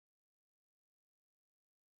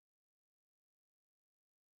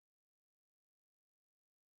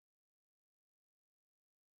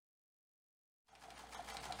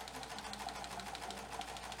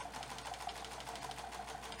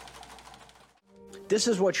This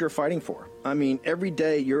is what you're fighting for. I mean, every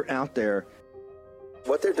day you're out there.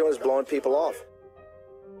 What they're doing is blowing people off.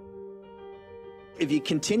 If you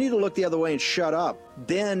continue to look the other way and shut up,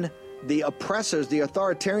 then the oppressors, the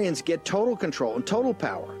authoritarians, get total control and total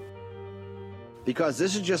power. Because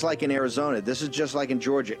this is just like in Arizona. This is just like in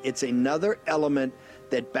Georgia. It's another element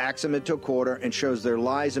that backs them into a corner and shows their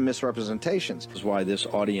lies and misrepresentations. This is why this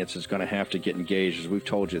audience is going to have to get engaged. As we've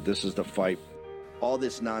told you, this is the fight. All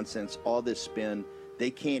this nonsense, all this spin, they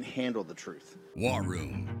can't handle the truth.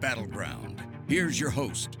 WarRoom Battleground. Here's your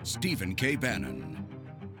host, Stephen K. Bannon.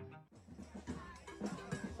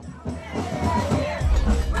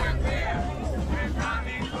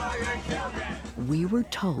 We were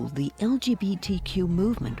told the LGBTQ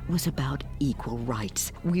movement was about equal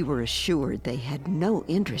rights. We were assured they had no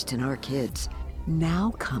interest in our kids.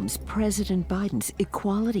 Now comes President Biden's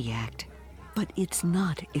Equality Act. But it's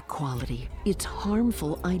not equality. It's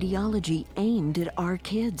harmful ideology aimed at our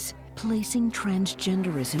kids, placing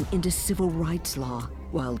transgenderism into civil rights law,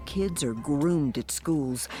 while kids are groomed at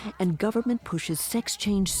schools and government pushes sex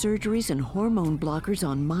change surgeries and hormone blockers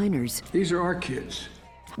on minors. These are our kids.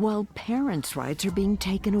 While parents' rights are being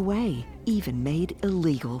taken away, even made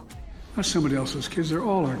illegal. Not somebody else's kids, they're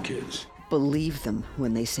all our kids. Believe them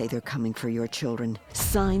when they say they're coming for your children.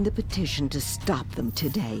 Sign the petition to stop them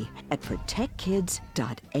today at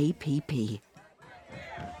protectkids.app.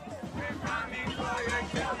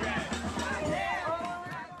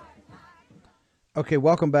 Okay,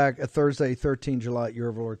 welcome back. Thursday, 13 July, year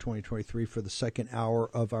of our Lord 2023, for the second hour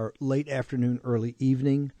of our late afternoon, early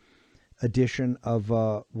evening edition of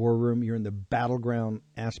War Room. You're in the battleground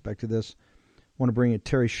aspect of this. I want to bring in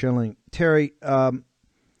Terry Schilling. Terry,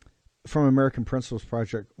 from American Principles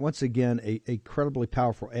Project, once again, a incredibly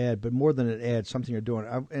powerful ad, but more than an ad, something you're doing.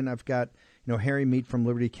 I've got, Harry Meat from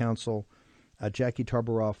Liberty Counsel, Jackie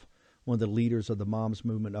Tarbaroff, one of the leaders of the moms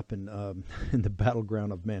movement up in the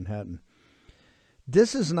battleground of Manhattan.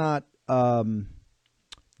 This is not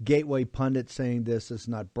Gateway Pundit saying this. It's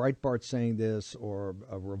not Breitbart saying this, or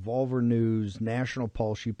Revolver News, National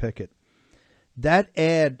Pulse. You pick it. That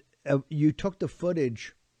ad, you took the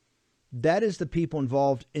footage. That is the people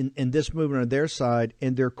involved in this movement on their side,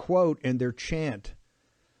 and their quote and their chant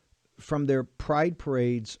from their pride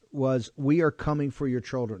parades was, "We are coming for your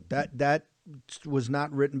children." That was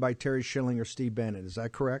not written by Terry Schilling or Steve Bannon. Is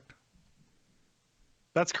that correct?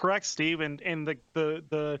 That's correct, Steve. And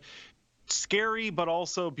the scary but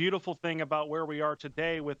also beautiful thing about where we are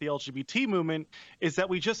today with the LGBT movement is that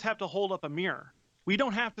we just have to hold up a mirror. We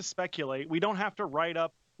don't have to speculate. We don't have to write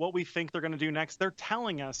up what we think they're going to do next. They're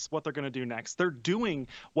telling us what they're going to do next. They're doing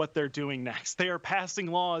what they're doing next. They are passing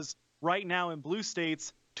laws right now in blue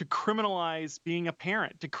states to criminalize being a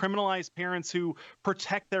parent, to criminalize parents who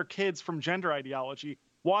protect their kids from gender ideology.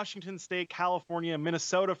 Washington State, California,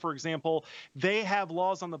 Minnesota, for example, they have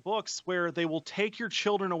laws on the books where they will take your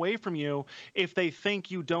children away from you if they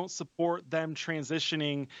think you don't support them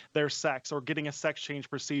transitioning their sex or getting a sex change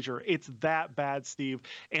procedure. It's that bad, Steve.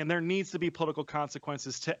 And there needs to be political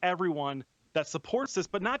consequences to everyone that supports this,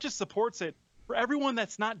 but not just supports it, for everyone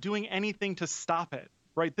that's not doing anything to stop it,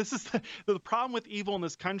 right? This is the problem with evil in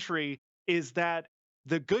this country, is that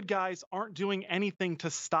the good guys aren't doing anything to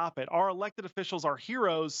stop it. Our elected officials, our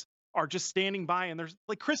heroes, are just standing by. And there's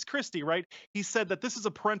like Chris Christie, right? He said that this is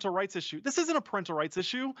a parental rights issue. This isn't a parental rights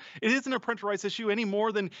issue. It isn't a parental rights issue any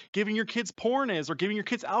more than giving your kids porn is, or giving your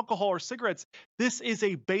kids alcohol or cigarettes. This is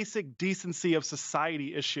a basic decency of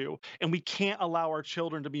society issue. And we can't allow our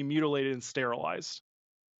children to be mutilated and sterilized.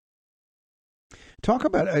 Talk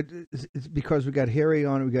about it, because we got Harry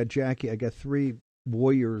on, we got Jackie. I got three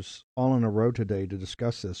warriors all in a row today to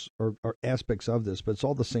discuss this, or aspects of this, but it's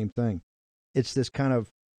all the same thing. It's this kind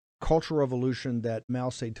of cultural revolution that Mao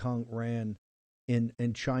Zedong ran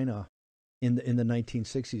in China in the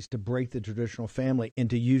 1960s to break the traditional family and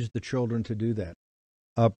to use the children to do that.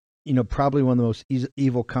 Probably one of the most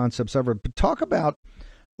evil concepts ever. But talk about,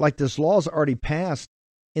 like, this law's already passed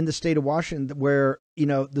in the state of Washington where,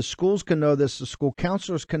 the schools can know this, the school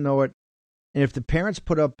counselors can know it, and if the parents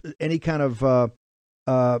put up any kind of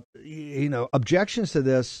objections to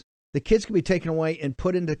this, the kids can be taken away and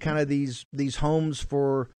put into kind of these homes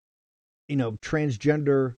for,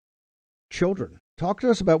 transgender children. Talk to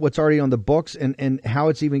us about what's already on the books and how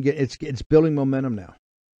it's even it's building momentum now.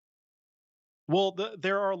 Well,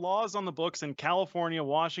 there are laws on the books in California,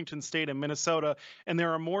 Washington State, and Minnesota, and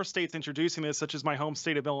there are more states introducing this, such as my home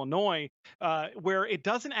state of Illinois, where it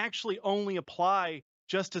doesn't actually only apply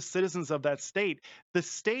just as citizens of that state. The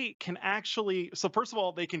state can actually, so first of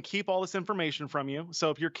all, they can keep all this information from you. So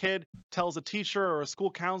if your kid tells a teacher or a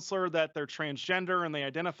school counselor that they're transgender and they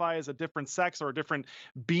identify as a different sex or a different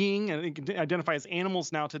being, and they can identify as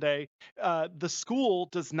animals now today, the school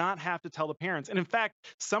does not have to tell the parents. And in fact,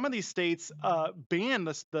 some of these states ban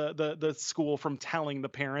the school from telling the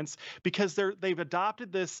parents because they've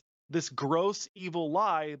adopted this gross evil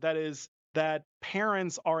lie that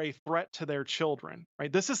parents are a threat to their children,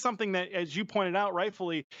 right? This is something that, as you pointed out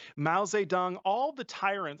rightfully, Mao Zedong, all the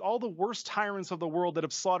tyrants, all the worst tyrants of the world that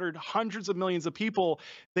have slaughtered hundreds of millions of people,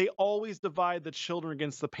 they always divide the children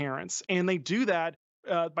against the parents. And they do that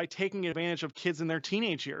by taking advantage of kids in their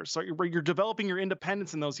teenage years. So you're developing your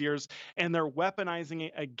independence in those years, and they're weaponizing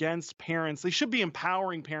it against parents. They should be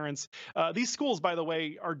empowering parents. These schools, by the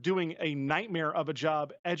way, are doing a nightmare of a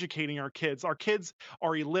job educating our kids. Our kids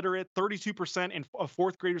are illiterate. 32% of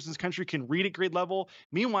fourth graders in this country can read at grade level.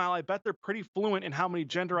 Meanwhile, I bet they're pretty fluent in how many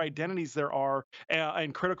gender identities there are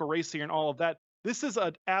and critical race theory and all of that. This is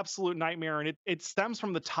an absolute nightmare, and it stems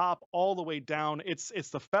from the top all the way down. It's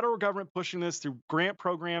the federal government pushing this through grant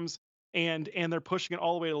programs, and they're pushing it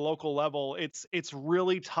all the way to the local level. It's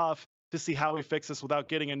really tough to see how we fix this without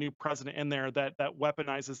getting a new president in there that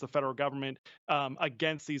weaponizes the federal government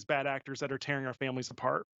against these bad actors that are tearing our families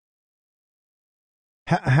apart.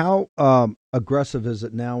 How aggressive is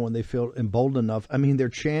it now when they feel emboldened enough? I mean, they're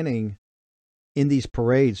chanting in these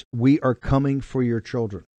parades, "We are coming for your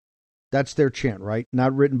children." That's their chant, right?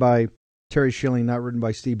 Not written by Terry Schilling, not written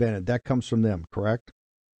by Steve Bannon. That comes from them, correct?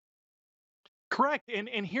 Correct.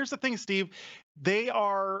 And here's the thing, Steve.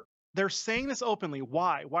 They're saying this openly.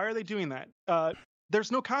 Why? Why are they doing that?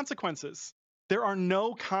 There's no consequences. There are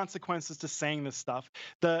no consequences to saying this stuff.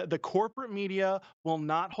 The corporate media will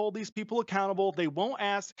not hold these people accountable. They won't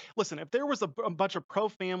ask. Listen, if there was a bunch of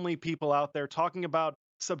pro-family people out there talking about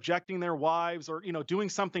subjecting their wives or, doing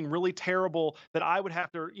something really terrible that I would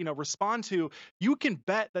have to, respond to, you can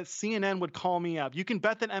bet that CNN would call me up. You can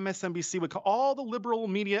bet that MSNBC would call, all the liberal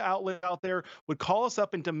media outlets out there would call us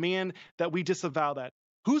up and demand that we disavow that.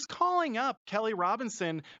 Who's calling up Kelly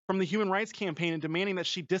Robinson from the Human Rights Campaign and demanding that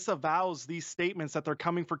she disavows these statements that they're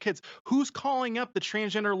coming for kids? Who's calling up the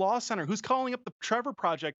Transgender Law Center? Who's calling up the Trevor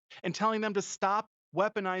Project and telling them to stop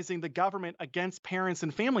weaponizing the government against parents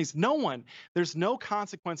and families? No one. There's no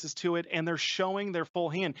consequences to it, and they're showing their full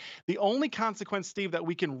hand. The only consequence, Steve, that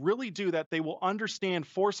we can really do that they will understand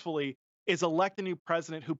forcefully is elect a new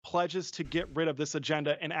president who pledges to get rid of this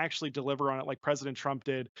agenda and actually deliver on it like President Trump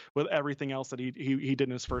did with everything else that he did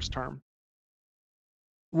in his first term.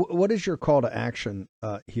 What is your call to action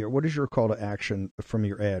here? What is your call to action from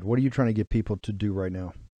your ad? What are you trying to get people to do right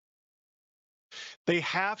now? They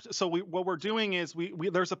have to. So what we're doing is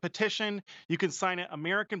there's a petition. You can sign it,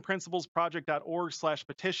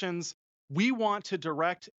 AmericanPrinciplesProject.org/petitions. We want to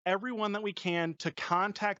direct everyone that we can to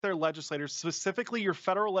contact their legislators, specifically your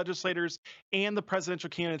federal legislators and the presidential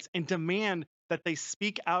candidates, and demand that they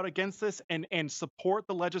speak out against this and support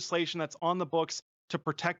the legislation that's on the books to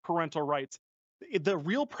protect parental rights. The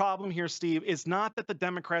real problem here, Steve, is not that the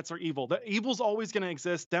Democrats are evil. The evil's always going to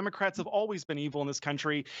exist. Democrats have always been evil in this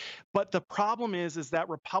country. But the problem is that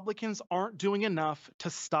Republicans aren't doing enough to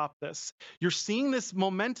stop this. You're seeing this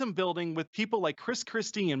momentum building with people like Chris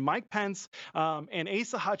Christie and Mike Pence and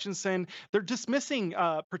Asa Hutchinson. They're dismissing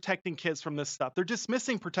protecting kids from this stuff. They're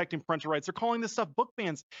dismissing protecting parental rights. They're calling this stuff book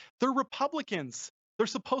bans. They're Republicans. They're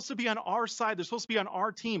supposed to be on our side. They're supposed to be on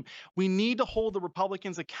our team. We need to hold the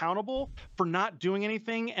Republicans accountable for not doing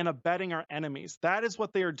anything and abetting our enemies. That is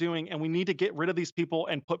what they are doing, and we need to get rid of these people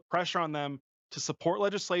and put pressure on them to support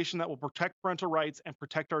legislation that will protect parental rights and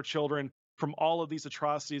protect our children from all of these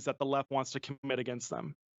atrocities that the left wants to commit against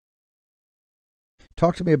them.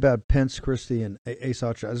 Talk to me about Pence, Christie, and Asa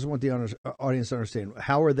Hutchinson. I just want the audience to understand.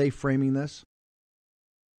 How are they framing this?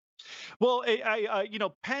 Well,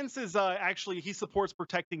 Pence is actually, he supports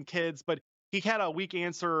protecting kids, but he had a weak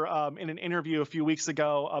answer in an interview a few weeks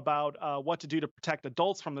ago about what to do to protect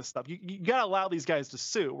adults from this stuff. You got to allow these guys to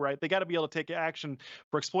sue, right? They got to be able to take action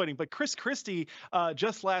for exploiting. But Chris Christie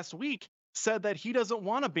just last week said that he doesn't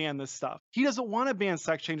want to ban this stuff. He doesn't want to ban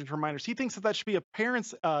sex changes for minors. He thinks that should be a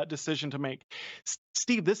parent's decision to make.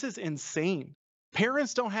 Steve, this is insane.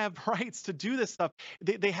 Parents don't have rights to do this stuff.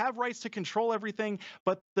 They have rights to control everything,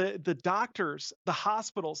 but the doctors, the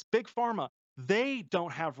hospitals, big pharma, they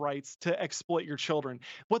don't have rights to exploit your children.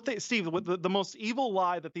 Steve, the most evil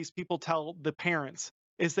lie that these people tell the parents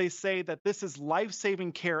is they say that this is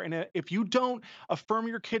life-saving care, and if you don't affirm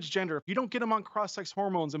your kid's gender, if you don't get them on cross-sex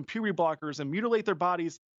hormones and puberty blockers and mutilate their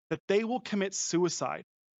bodies, that they will commit suicide.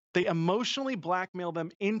 They emotionally blackmail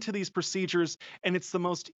them into these procedures, and it's the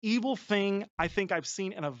most evil thing I think I've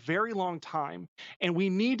seen in a very long time. And we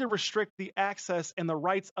need to restrict the access and the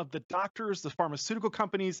rights of the doctors, the pharmaceutical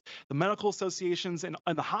companies, the medical associations, and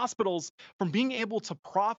the hospitals from being able to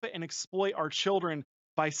profit and exploit our children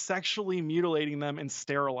by sexually mutilating them and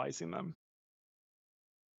sterilizing them.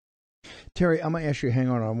 Terry, I'm going to ask you to hang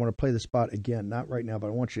on. I want to play the spot again, not right now, but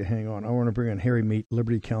I want you to hang on. I want to bring in Harry Meat,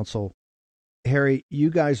 Liberty Counsel. Harry,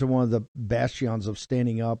 you guys are one of the bastions of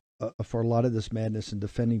standing up for a lot of this madness and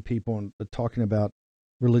defending people and talking about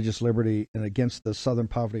religious liberty and against the Southern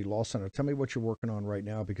Poverty Law Center. Tell me what you're working on right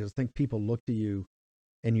now, because I think people look to you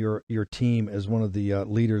and your team as one of the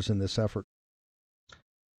leaders in this effort.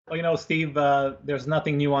 Well, Steve, there's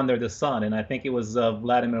nothing new under the sun. And I think it was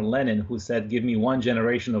Vladimir Lenin who said, give me one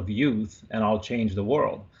generation of youth and I'll change the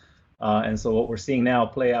world. And so what we're seeing now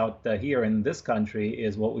play out here in this country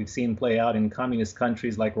is what we've seen play out in communist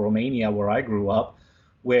countries like Romania, where I grew up,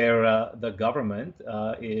 where the government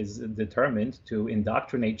is determined to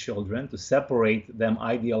indoctrinate children, to separate them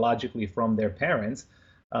ideologically from their parents,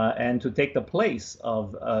 and to take the place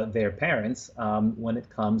of their parents when it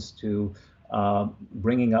comes to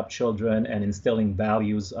bringing up children and instilling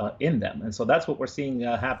values in them. And so that's what we're seeing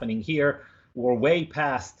happening here. We're way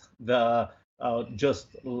past the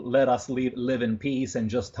just let us live in peace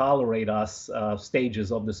and just tolerate us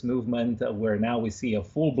stages of this movement, where now we see a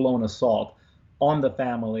full-blown assault on the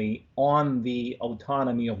family, on the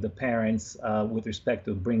autonomy of the parents with respect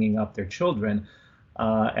to bringing up their children.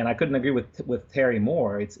 And I couldn't agree with Terry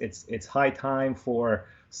more. It's high time for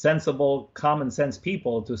sensible, common sense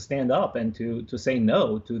people to stand up and to say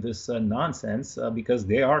no to this nonsense, because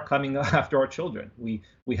they are coming after our children.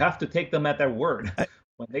 We have to take them at their word.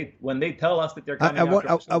 When they tell us that they're coming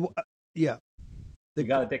after us, yeah, you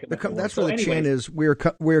got to take them at their word. That's where the chant is. We're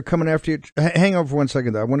coming after you. Hang on for 1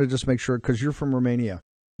 second, though. I want to just make sure, because you're from Romania,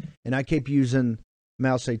 and I keep using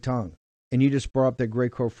Mao Zedong, and you just brought up that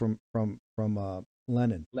great quote from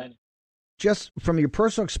Lenin. Just from your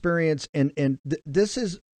personal experience, and this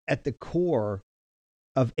is at the core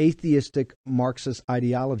of atheistic Marxist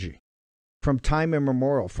ideology. From time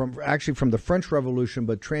immemorial, from the French Revolution,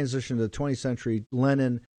 but transition to the 20th century,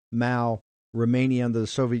 Lenin, Mao, Romania under the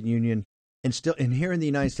Soviet Union, and here in the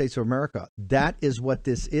United States of America, that is what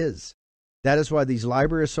this is. That is why these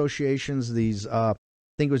library associations, I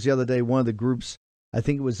think it was the other day, one of the groups, I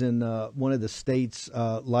think it was in one of the states,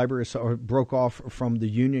 libraries broke off from the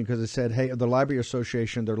union because they said, hey, the library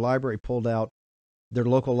association, their library pulled out their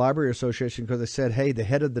local library association because they said, hey, the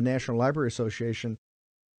head of the National Library Association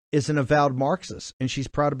is an avowed Marxist, and she's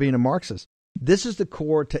proud of being a Marxist. This is the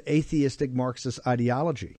core to atheistic Marxist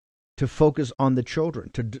ideology, to focus on the children,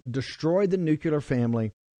 to destroy the nuclear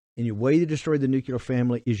family. And your way to destroy the nuclear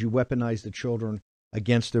family is you weaponize the children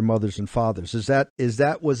against their mothers and fathers. Is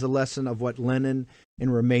that was the lesson of what Lenin in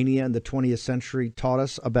Romania in the 20th century taught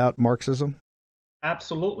us about Marxism?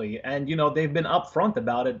 Absolutely. And, they've been upfront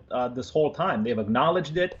about it this whole time. They've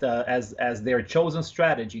acknowledged it as their chosen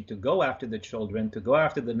strategy to go after the children, to go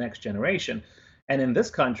after the next generation. And in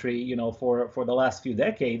this country, for the last few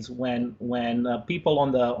decades, when people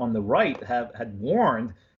on the right had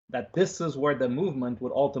warned that this is where the movement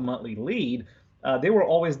would ultimately lead, they were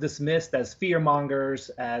always dismissed as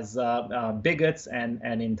fearmongers, as bigots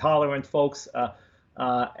and intolerant folks,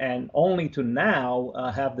 and only to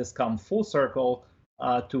now have this come full circle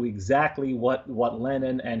to exactly what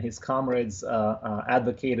Lenin and his comrades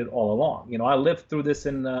advocated all along. I lived through this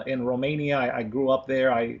in Romania. I grew up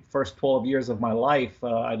there. First 12 years of my life,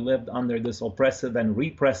 I lived under this oppressive and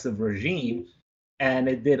repressive regime, and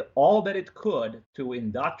it did all that it could to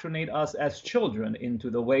indoctrinate us as children into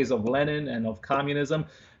the ways of Lenin and of communism,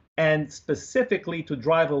 and specifically to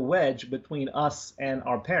drive a wedge between us and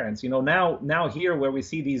our parents. Now here where we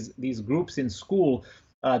see these groups in school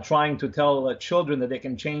trying to tell children that they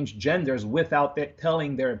can change genders without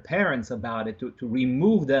telling their parents about it, to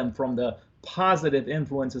remove them from the positive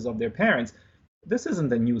influences of their parents. This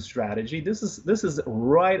isn't a new strategy. This is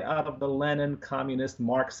right out of the Lenin communist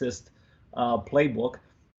Marxist playbook,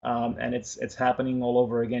 and it's happening all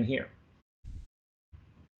over again here.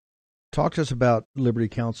 Talk to us about Liberty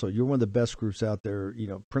Counsel. You're one of the best groups out there.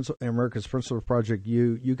 America's Principal Project.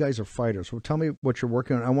 You guys are fighters. Well, tell me what you're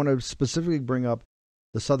working on. I want to specifically bring up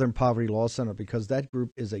the Southern Poverty Law Center, because that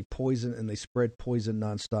group is a poison, and they spread poison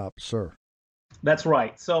nonstop, sir. That's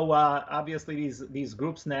right. So obviously these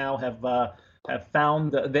groups now have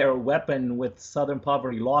found their weapon with Southern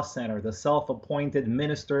Poverty Law Center, the self-appointed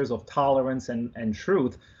ministers of tolerance and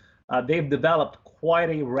truth. They've developed quite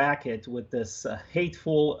a racket with this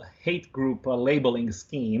hateful hate group labeling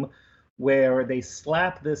scheme, where they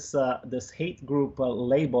slap this hate group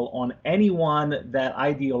label on anyone that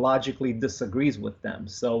ideologically disagrees with them.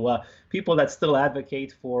 So people that still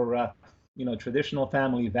advocate for traditional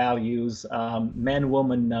family values,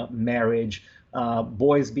 man-woman marriage,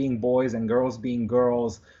 boys being boys and girls being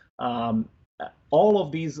girls. All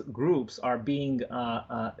of these groups are being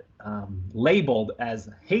labeled as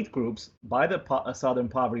hate groups by the Southern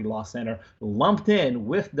Poverty Law Center, lumped in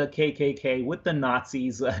with the KKK, with the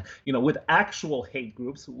Nazis, with actual hate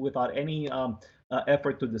groups without any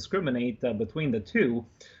effort to discriminate between the two.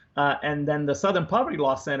 And then the Southern Poverty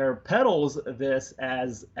Law Center peddles this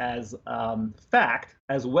as fact,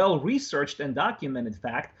 as well-researched and documented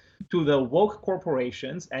fact, to the woke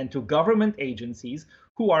corporations and to government agencies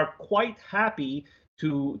who are quite happy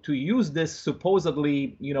to use this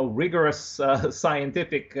supposedly rigorous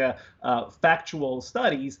scientific factual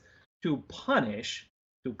studies to punish,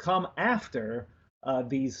 to come after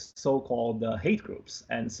these so-called hate groups.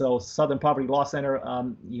 And so Southern Poverty Law Center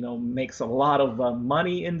makes a lot of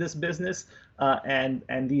money in this business,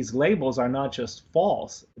 and these labels are not just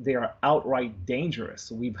false, they are outright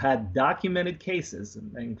dangerous. We've had documented cases,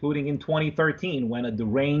 including in 2013 when a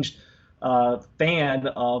deranged fan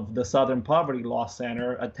of the Southern Poverty Law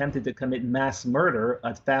Center attempted to commit mass murder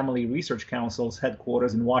at Family Research Council's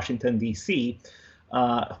headquarters in Washington, D.C.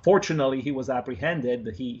 Fortunately, he was apprehended.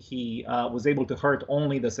 He was able to hurt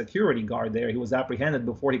only the security guard there. He was apprehended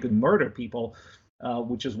before he could murder people,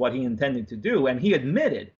 which is what he intended to do. And he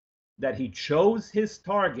admitted that he chose his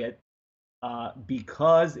target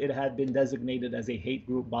because it had been designated as a hate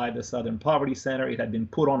group by the Southern Poverty Center. It had been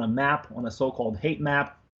put on a map, on a so-called hate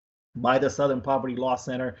map, by the Southern Poverty Law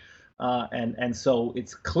Center. And so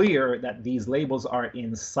it's clear that these labels are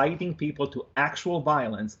inciting people to actual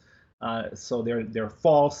violence. So they're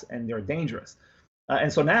false and they're dangerous.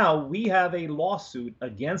 And so now we have a lawsuit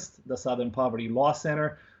against the Southern Poverty Law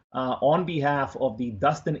Center on behalf of the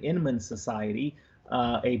Dustin Inman Society,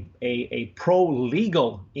 a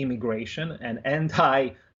pro-legal immigration and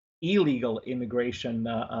anti-illegal immigration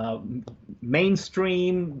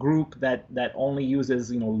mainstream group that only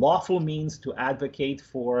uses lawful means to advocate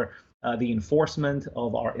for the enforcement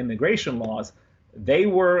of our immigration laws. They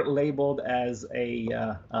were labeled as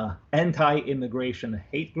a anti-immigration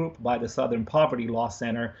hate group by the Southern Poverty Law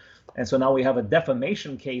Center. And so now we have a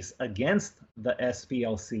defamation case against the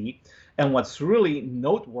SPLC. And what's really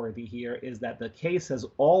noteworthy here is that the case has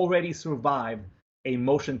already survived a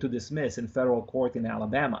motion to dismiss in federal court in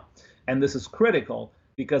Alabama. And this is critical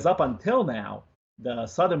because up until now, the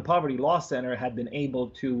Southern Poverty Law Center had been able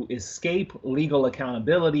to escape legal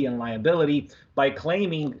accountability and liability by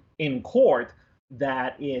claiming in court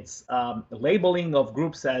that its labeling of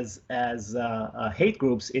groups as hate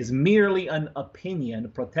groups is merely an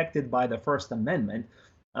opinion protected by the First Amendment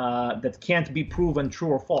that can't be proven true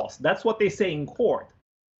or false. That's what they say in court,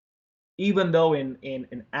 even though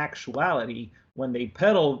in actuality, when they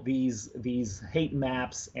peddle these hate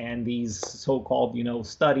maps and these so-called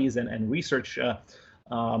studies and research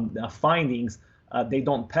findings, they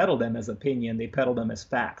don't peddle them as opinion, they peddle them as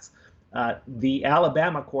facts. The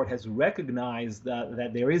Alabama court has recognized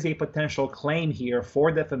that there is a potential claim here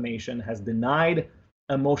for defamation, has denied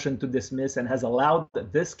a motion to dismiss, and has allowed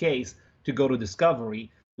this case to go to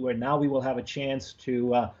discovery, where now we will have a chance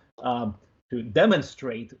to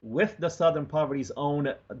demonstrate with the Southern Poverty's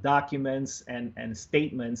own documents and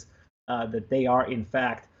statements that they are in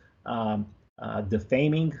fact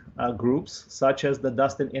defaming groups such as the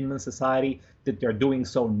Dustin Inman Society, that they're doing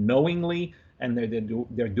so knowingly, and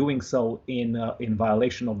they're doing so in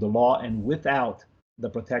violation of the law and without the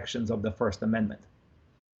protections of the First Amendment.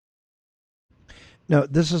 No,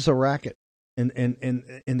 this is a racket, and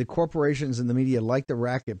the corporations and the media like the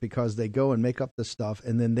racket because they go and make up this stuff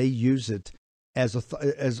and then they use it as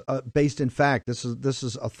based in fact. This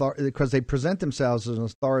is because they present themselves as an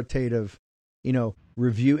authoritative,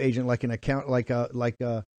 review agent, like an account, like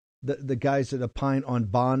the guys that opine on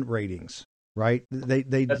bond ratings. Right?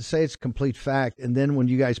 They say it's complete fact, and then when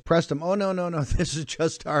you guys press them, oh no, this is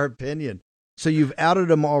just our opinion. So you've outed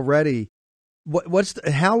them already.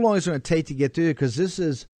 How long is it going to take to get through it? Because this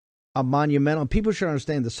is a monumental. People should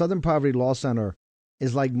understand the Southern Poverty Law Center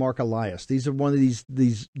is like Mark Elias. These are one of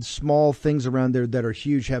these small things around there that are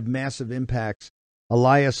huge, have massive impacts.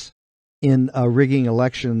 Elias in rigging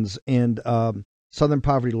elections, and Southern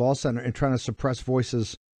Poverty Law Center and trying to suppress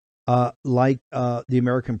voices. Like the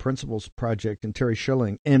American Principles Project and Terry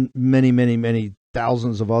Schilling and many, many, many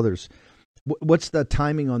thousands of others. What's the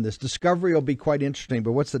timing on this? Discovery will be quite interesting,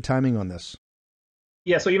 but what's the timing on this?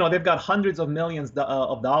 Yeah, so they've got hundreds of millions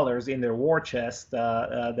of dollars in their war chest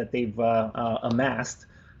that they've amassed,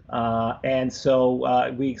 And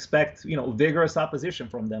so we expect, vigorous opposition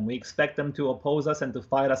from them. We expect them to oppose us and to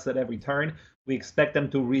fight us at every turn. We expect them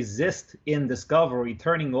to resist in discovery,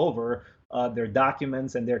 turning over their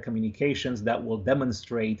documents and their communications that will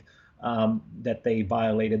demonstrate that they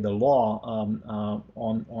violated the law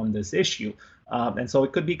on this issue. And so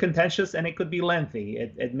it could be contentious and it could be lengthy.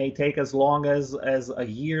 It may take as long as a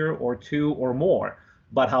year or two or more.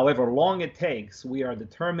 But however long it takes, we are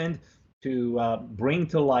determined to bring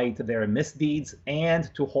to light their misdeeds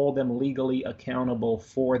and to hold them legally accountable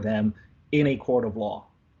for them in a court of law.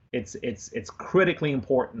 It's critically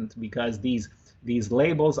important because these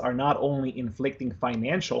labels are not only inflicting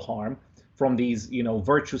financial harm from these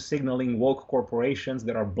virtue signaling woke corporations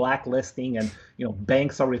that are blacklisting, and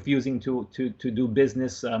banks are refusing to do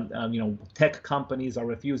business, tech companies are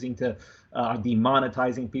refusing to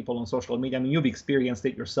demonetizing people on social media. I mean, you've experienced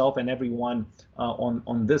it yourself, and everyone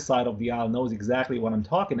on this side of the aisle knows exactly what I'm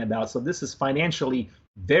talking about. So this is financially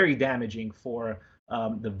very damaging for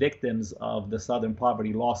the victims of the Southern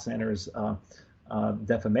Poverty Law Center's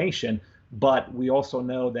defamation. But we also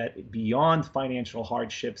know that beyond financial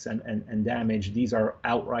hardships and damage, these are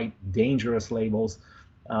outright dangerous labels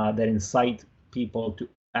that incite people to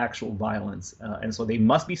actual violence. And so they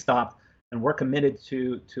must be stopped. And we're committed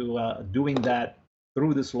to doing that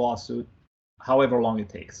through this lawsuit, however long it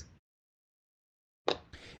takes.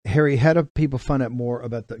 Harry, how do people find out more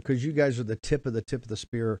about that? Because you guys are the tip of the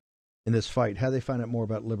spear in this fight. How do they find out more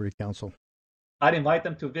about Liberty Counsel? I'd invite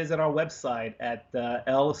them to visit our website at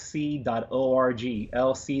lc.org.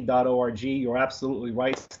 lc.org. You're absolutely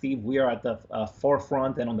right, Steve. We are at the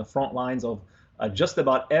forefront and on the front lines of just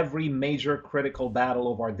about every major critical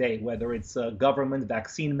battle of our day, whether it's government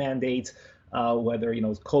vaccine mandates, whether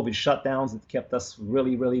COVID shutdowns that kept us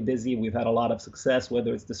really, really busy. We've had a lot of success,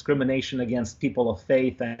 whether it's discrimination against people of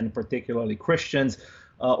faith and particularly Christians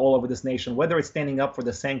all over this nation, whether it's standing up for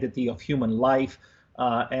the sanctity of human life,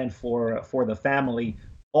 and for the family,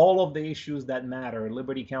 all of the issues that matter.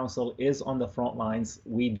 Liberty Counsel is on the front lines.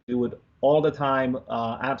 We do it all the time,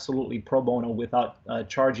 absolutely pro bono, without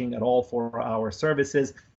charging at all for our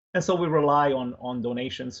services. And so we rely on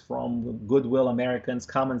donations from goodwill Americans,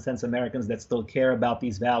 common sense Americans that still care about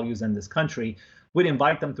these values and this country. We'd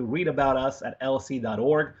invite them to read about us at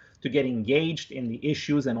lc.org, to get engaged in the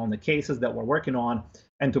issues and on the cases that we're working on,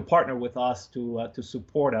 and to partner with us to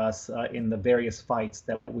support us in the various fights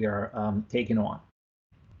that we are taking on.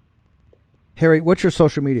 Harry, what's your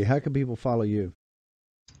social media? How can people follow you?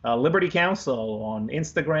 Liberty Counsel on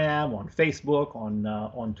Instagram, on Facebook,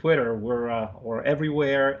 on Twitter. We're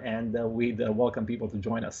everywhere, and we'd welcome people to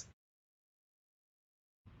join us.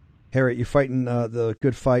 Harry, you're fighting the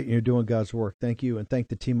good fight, and you're doing God's work. Thank you, and thank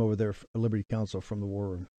the team over there at Liberty Counsel from the War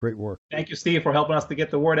Room. Great work. Thank you, Steve, for helping us to get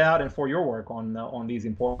the word out and for your work on these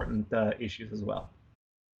important issues as well.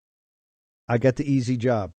 I got the easy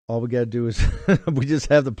job. All we got to do is we just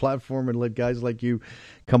have the platform and let guys like you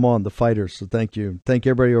come on, the fighters. So thank you. Thank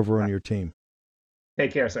everybody over on your team.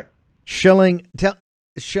 Take care, sir. Schilling,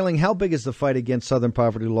 how big is the fight against Southern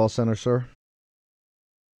Poverty Law Center, sir?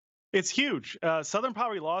 It's huge. Southern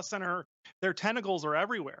Poverty Law Center, their tentacles are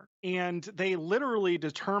everywhere, and they literally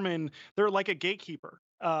determine, they're like a gatekeeper.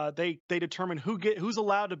 They determine who's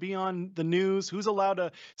allowed to be on the news, who's allowed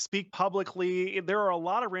to speak publicly. There are a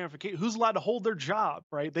lot of ramifications. Who's allowed to hold their job,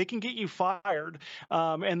 right? They can get you fired,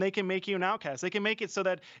 and they can make you an outcast. They can make it so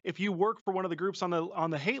that if you work for one of the groups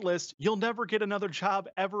on the hate list, you'll never get another job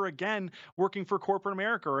ever again working for corporate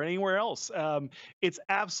America or anywhere else. It's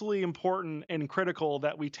absolutely important and critical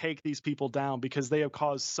that we take these people down because they have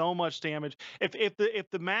caused so much damage.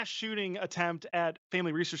 If the mass shooting attempt at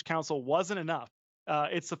Family Research Council wasn't enough,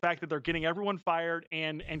 it's the fact that they're getting everyone fired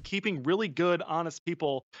and keeping really good, honest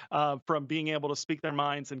people from being able to speak their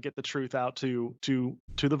minds and get the truth out to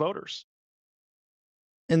the voters.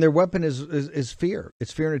 And their weapon is fear.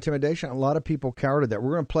 It's fear and intimidation. A lot of people cower to that.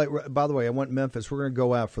 We're going to play. By the way, I want Memphis. We're going to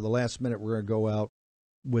go out for the last minute. We're going to go out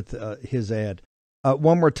with his ad.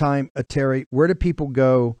 One more time, Terry. Where do people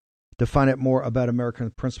go to find out more about American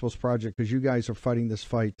Principles Project? Because you guys are fighting this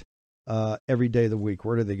fight every day of the week.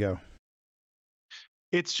 Where do they go?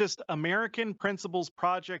 It's just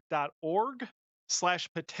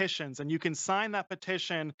AmericanPrinciplesProject.org/petitions, and you can sign that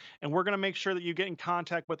petition, and we're going to make sure that you get in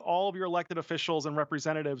contact with all of your elected officials and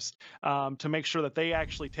representatives to make sure that they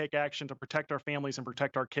actually take action to protect our families and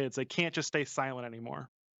protect our kids. They can't just stay silent anymore.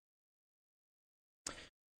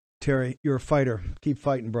 Terry, you're a fighter. Keep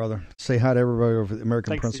fighting, brother. Say hi to everybody over the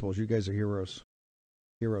American Thanks, Principles. Steve. You guys are heroes.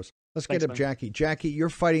 Heroes. Let's Thanks, get up man. Jackie. Jackie, you're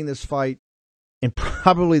fighting this fight in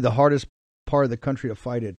probably the hardest part of the country to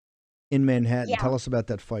fight it in Manhattan. Yeah. Tell us about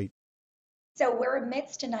that fight. So we're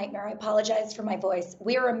amidst a nightmare. I apologize for my voice.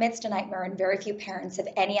 We are amidst a nightmare, and very few parents have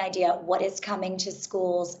any idea what is coming to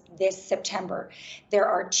schools this September. There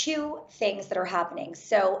are two things that are happening.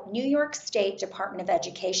 So New York State Department of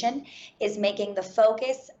Education is making the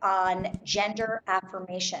focus on gender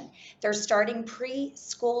affirmation. They're starting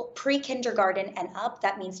preschool, pre-kindergarten and up.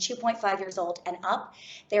 That means 2.5 years old and up.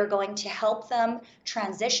 They're going to help them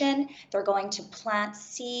transition. They're going to plant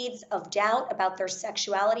seeds of doubt about their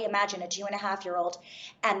sexuality. Imagine a 2.5-year-old.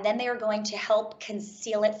 And then they are going to help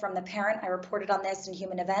conceal it from the parent. I reported on this in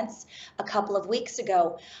Human Events a couple of weeks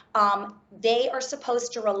ago. They are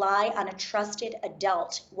supposed to rely on a trusted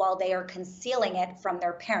adult while they are concealing it from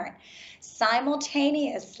their parent.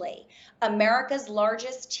 Simultaneously, America's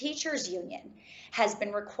largest teachers union has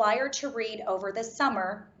been required to read over the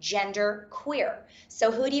summer gender queer.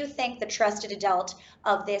 So who do you think the trusted adult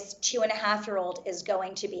of this 2.5-year-old is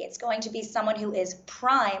going to be? It's going to be someone who is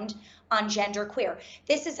primed on gender queer.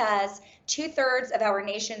 This is as 2/3 of our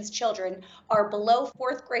nation's children are below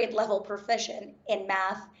 4th grade level proficient in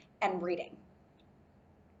math and reading.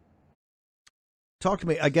 Talk to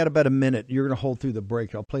me. I got about a minute. You're going to hold through the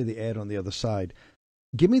break. I'll play the ad on the other side.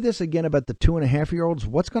 Give me this again about the 2.5-year-olds.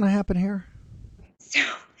 What's going to happen here? So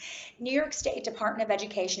New York State Department of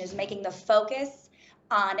Education is making the focus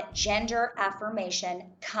on gender affirmation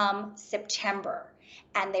come September.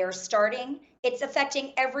 And they're starting, it's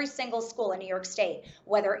affecting every single school in New York State,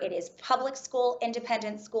 whether it is public school,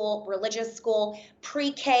 independent school, religious school,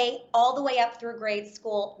 pre-K, all the way up through grade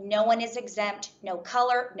school. No one is exempt, no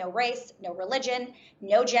color, no race, no religion,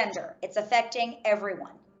 no gender. It's affecting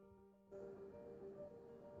everyone.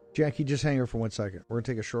 Jackie, just hang here for 1 second. We're going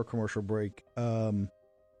to take a short commercial break.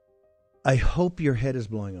 I hope your head is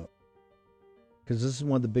blowing up, because this is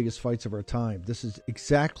one of the biggest fights of our time. This is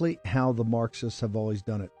exactly how the Marxists have always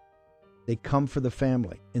done it. They come for the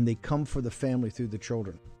family, and they come for the family through the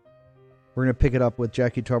children. We're going to pick it up with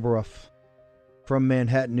Jackie Tarbaroff from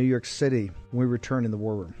Manhattan, New York City, when we return in the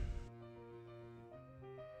War Room.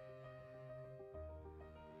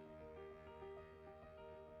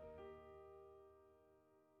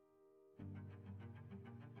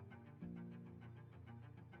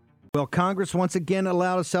 Well, Congress once again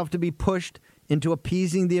allowed itself to be pushed into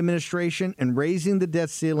appeasing the administration and raising the debt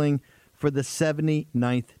ceiling for the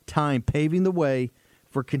 79th time, paving the way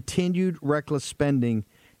for continued reckless spending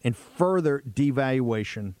and further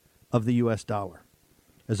devaluation of the U.S. dollar.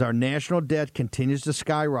 As our national debt continues to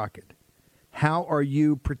skyrocket, how are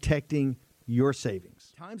you protecting your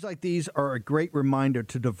savings? Times like these are a great reminder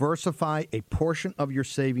to diversify a portion of your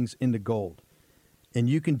savings into gold. And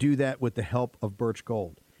you can do that with the help of Birch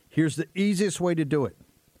Gold. Here's the easiest way to do it.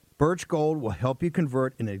 Birch Gold will help you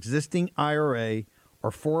convert an existing IRA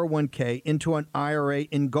or 401k into an IRA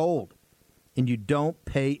in gold, and you don't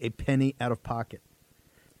pay a penny out of pocket.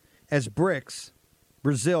 As BRICS,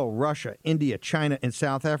 Brazil, Russia, India, China, and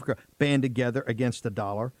South Africa band together against the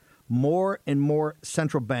dollar, more and more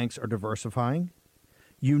central banks are diversifying.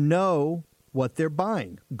 You know what they're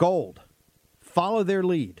buying, gold. Follow their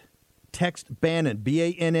lead. Text Bannon,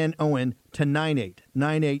 B-A-N-N-O-N, to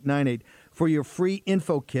 989898 for your free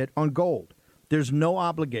info kit on gold. There's no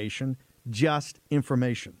obligation, just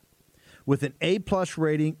information. With an A-plus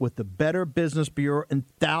rating with the Better Business Bureau and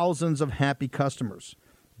thousands of happy customers,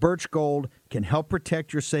 Birch Gold can help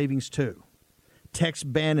protect your savings too.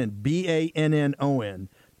 Text Bannon, B-A-N-N-O-N,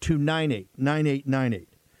 to 989898.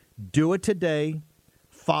 Do it today.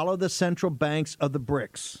 Follow the central banks of the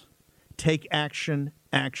BRICS. Take action,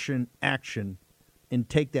 action, action, and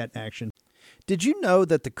take that action. Did you know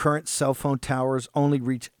that the current cell phone towers only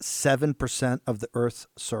reach 7% of the Earth's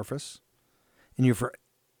surface? And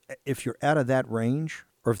if you're out of that range,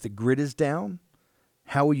 or if the grid is down,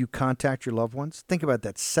 how will you contact your loved ones? Think about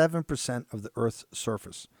that, 7% of the Earth's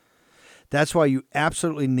surface. That's why you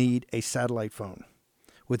absolutely need a satellite phone.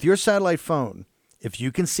 With your satellite phone, if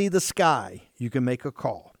you can see the sky, you can make a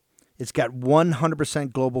call. It's got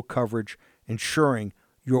 100% global coverage, ensuring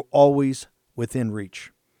you're always within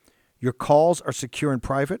reach. Your calls are secure and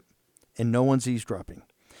private, and no one's eavesdropping.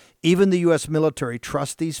 Even the U.S. military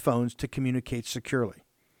trusts these phones to communicate securely.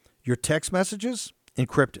 Your text messages,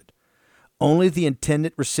 encrypted. Only the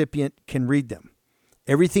intended recipient can read them.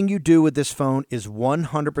 Everything you do with this phone is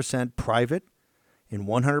 100% private and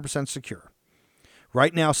 100% secure.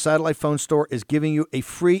 Right now, Satellite Phone Store is giving you a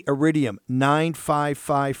free Iridium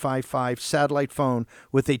 95555 satellite phone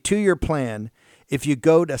with a 2-year plan if you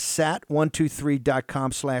go to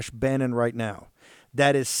sat123.com/Bannon right now.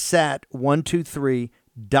 That is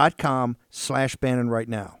sat123.com/Bannon right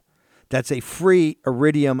now. That's a free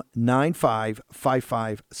Iridium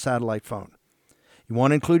 9555 satellite phone. You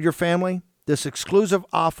want to include your family? This exclusive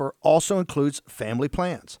offer also includes family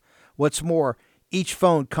plans. What's more, each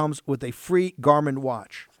phone comes with a free Garmin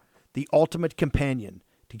watch, the ultimate companion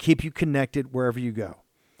to keep you connected wherever you go.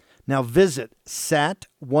 Now visit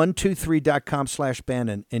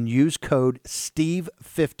sat123.com/Bannon and use code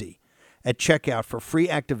STEVE50 at checkout for free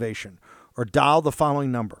activation, or dial the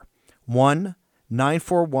following number,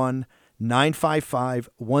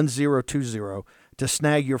 1-941-955-1020 to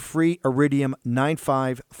snag your free Iridium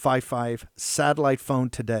 9555 satellite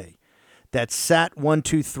phone today. That's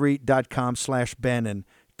sat123.com/Bannon,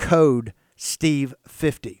 code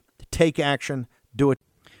STEVE50. Take action, do it.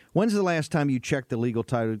 When's the last time you checked the legal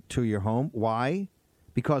title to your home? Why?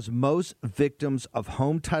 Because most victims of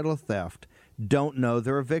home title theft don't know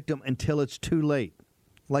they're a victim until it's too late,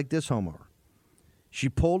 like this homeowner. She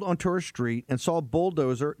pulled onto her street and saw a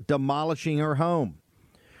bulldozer demolishing her home.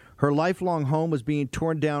 Her lifelong home was being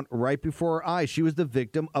torn down right before her eyes. She was the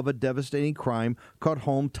victim of a devastating crime called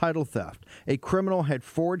home title theft. A criminal had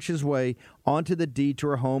forged his way onto the deed to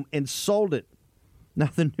her home and sold it. Now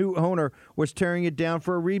the new owner was tearing it down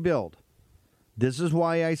for a rebuild. This is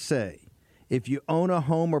why I say, if you own a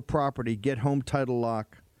home or property, get home title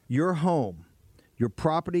lock. Your home, your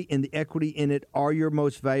property, and the equity in it are your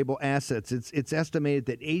most valuable assets. It's estimated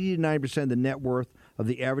that 80 to 90% of the net worth of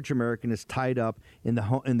the average American is tied up in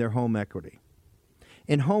their home equity.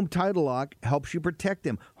 And Home Title Lock helps you protect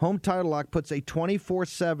them. Home Title Lock puts a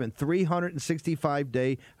 24/7,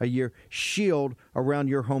 365-day-a-year shield around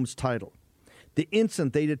your home's title. The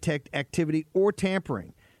instant they detect activity or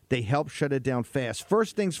tampering, they help shut it down fast.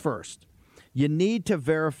 First things first, you need to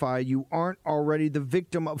verify you aren't already the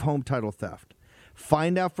victim of home title theft.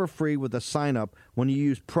 Find out for free with a sign-up when you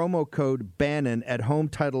use promo code Bannon at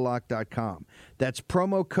HomeTitleLock.com. That's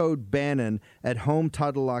promo code Bannon at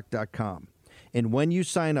HomeTitleLock.com. And when you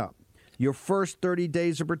sign up, your first 30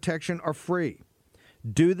 days of protection are free.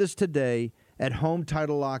 Do this today at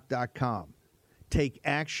HomeTitleLock.com. Take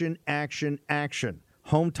action, action, action.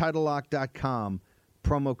 HomeTitleLock.com,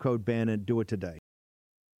 promo code Bannon. Do it today.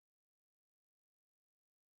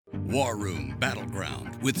 WarRoom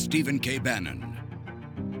Battleground with Stephen K. Bannon.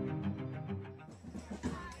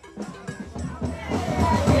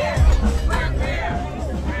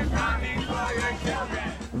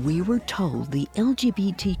 We were told the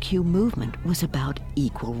LGBTQ movement was about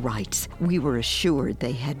equal rights. We were assured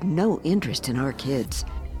they had no interest in our kids.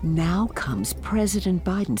 Now comes President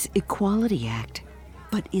Biden's Equality Act.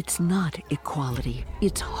 But it's not equality.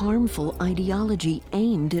 It's harmful ideology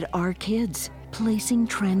aimed at our kids, placing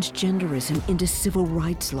transgenderism into civil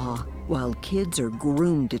rights law, while kids are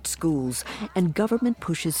groomed at schools and government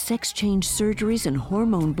pushes sex change surgeries and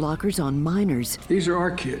hormone blockers on minors. These are our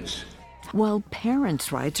kids. While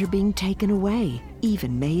parents' rights are being taken away,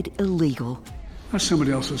 even made illegal. Not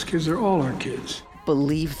somebody else's kids, they're all our kids.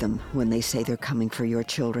 Believe them when they say they're coming for your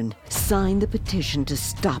children. Sign the petition to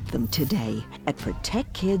stop them today at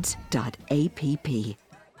protectkids.app.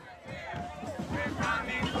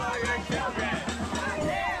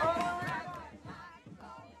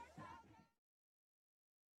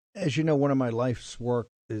 As you know, one of my life's work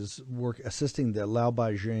is assisting the Lao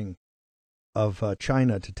Beijing of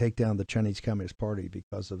China to take down the Chinese Communist Party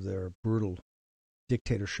because of their brutal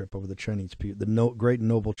dictatorship over the Chinese people, the great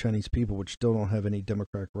noble Chinese people, which still don't have any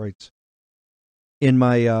democratic rights. In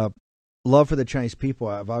my love for the Chinese people,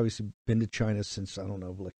 I've obviously been to China since, I don't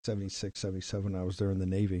know, like 76, 77. I was there in the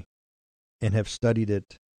Navy and have studied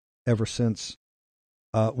it ever since.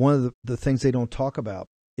 One of the things they don't talk about,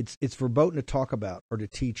 it's verboten to talk about or to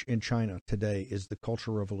teach in China today, is the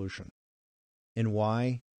Cultural Revolution. And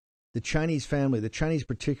why? The Chinese family, the Chinese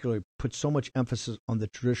particularly, put so much emphasis on the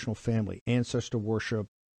traditional family, ancestor worship,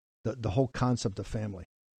 the whole concept of family.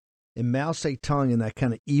 And Mao Zedong and that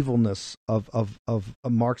kind of evilness of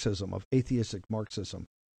Marxism, of atheistic Marxism,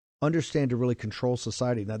 understand to really control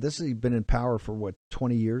society. Now, this has been in power for,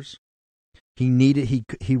 20 years?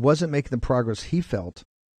 He wasn't making the progress he felt.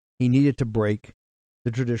 He needed to break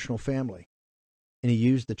the traditional family. And he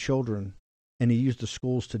used the children and he used the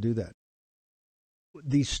schools to do that.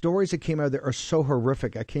 These stories that came out of there are so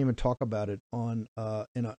horrific. I can't even talk about it on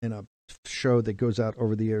in a show that goes out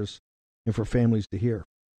over the years and for families to hear.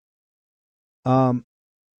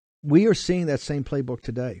 We are seeing that same playbook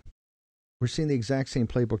today. We're seeing the exact same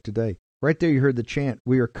playbook today. Right there, you heard the chant,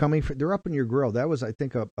 "We are coming for." They're up in your grill. That was, I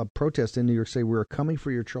think, a protest in New York City. "We are coming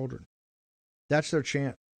for your children." That's their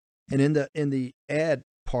chant. And in the ad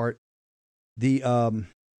part, the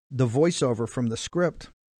voiceover from the script,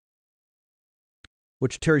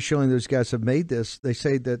 which Terry Schilling and those guys have made this, they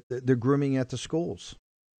say that they're grooming at the schools.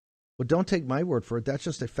 Well, don't take my word for it. That's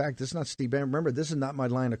just a fact. This is not Steve Bannon. Remember, this is not my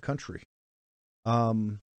line of country.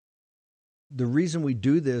 The reason we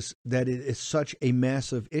do this, that it is such a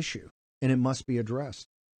massive issue, and it must be addressed.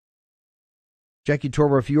 Jackie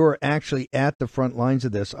Torber, if you're actually at the front lines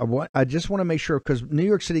of this, I just want to make sure, because New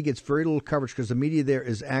York City gets very little coverage because the media there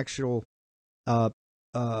is actual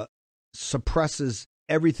suppresses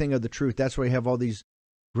everything of the truth. That's why you have all these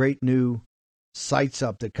great new sites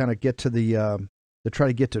up that kind of get to to try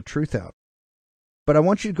to get the truth out. But I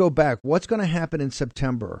want you to go back. What's going to happen in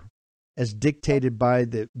September, as dictated by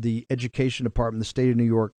the Education Department, the state of New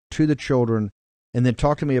York, to the children? And then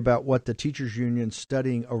talk to me about what the teachers union's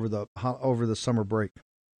studying over the summer break.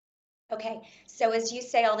 Okay, so as you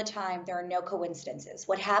say all the time, there are no coincidences.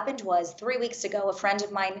 What happened was 3 weeks ago, a friend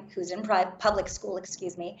of mine who's in public school,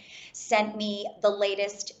 sent me the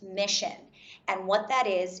latest mission. And what that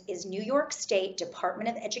is New York State Department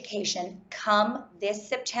of Education, come this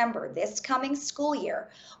September, this coming school year,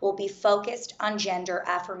 will be focused on gender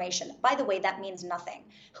affirmation. By the way, that means nothing.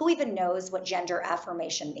 Who even knows what gender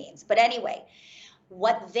affirmation means? But anyway,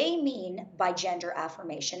 what they mean by gender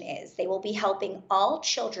affirmation is they will be helping all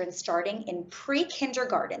children starting in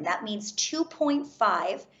pre-kindergarten. That means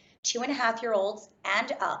 2.5, 2.5-year-olds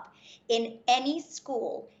and up in any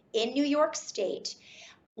school in New York State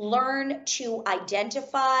learn to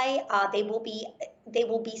identify. They will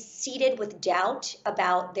be seeded with doubt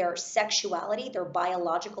about their sexuality, their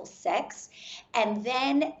biological sex, and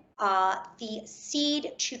then the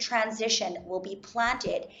seed to transition will be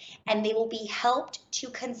planted, and they will be helped to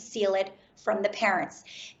conceal it from the parents.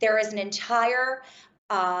 There is an entire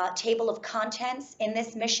table of contents in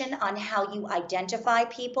this mission on how you identify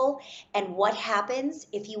people and what happens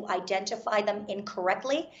if you identify them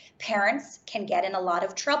incorrectly. Parents can get in a lot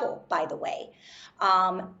of trouble, by the way.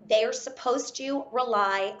 They are supposed to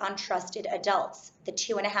rely on trusted adults, the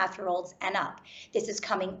 2.5-year-olds and up. This is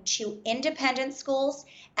coming to independent schools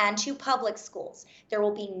and to public schools. There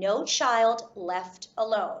will be no child left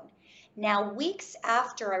alone. Now, weeks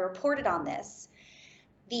after I reported on this,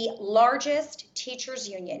 the largest teachers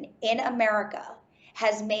union in America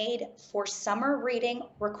has made for summer reading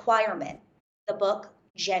requirement the book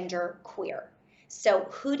Gender Queer. So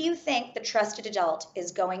who do you think the trusted adult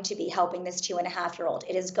is going to be helping this 2.5-year-old?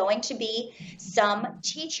 It is going to be some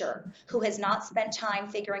teacher who has not spent time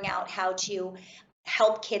figuring out how to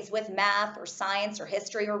help kids with math or science or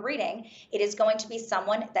history or reading. It is going to be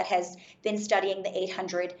someone that has been studying the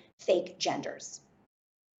 800 fake genders.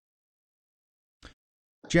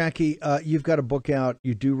 Jackie, you've got a book out.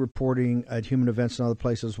 You do reporting at human events and other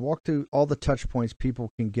places. Walk through all the touch points people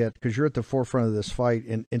can get, because you're at the forefront of this fight,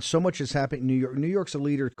 and so much is happening in New York. New York's a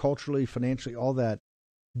leader culturally, financially, all that.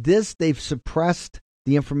 They've suppressed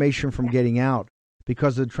the information from getting out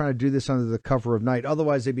because they're trying to do this under the cover of night.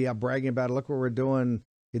 Otherwise, they'd be out bragging about it. Look what we're doing.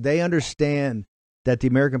 They understand that the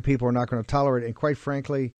American people are not going to tolerate it. And quite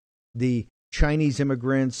frankly, the Chinese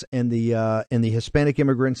immigrants and the Hispanic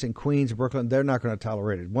immigrants in Queens, Brooklyn, they're not going to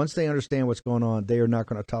tolerate it. Once they understand what's going on, they are not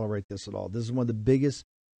going to tolerate this at all. This is one of the biggest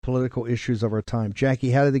political issues of our time.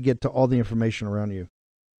 Jackie, how did they get to all the information around you?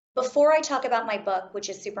 Before I talk about my book, which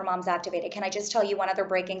is Supermoms Activated, can I just tell you one other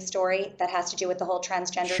breaking story that has to do with the whole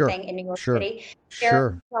transgender thing in New York City?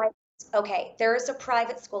 Okay, there is a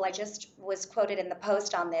private school. I just was quoted in the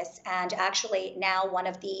Post on this, and actually now one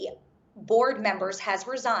of the board members has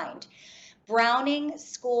resigned. Browning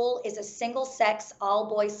School is a single-sex,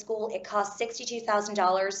 all-boys school. It costs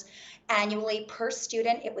 $62,000 annually per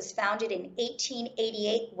student. It was founded in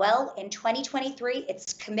 1888. Well, in 2023,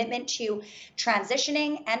 its commitment to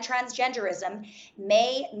transitioning and transgenderism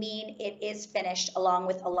may mean it is finished, along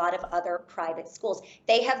with a lot of other private schools.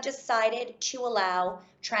 They have decided to allow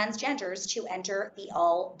transgenders to enter the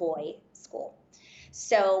all-boy school.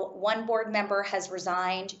 So one board member has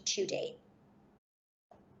resigned to date.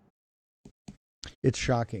 It's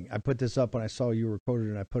shocking. I put this up when I saw you were quoted,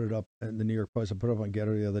 and I put it up in the New York Post. I put it up on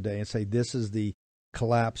Getter the other day and say, this is the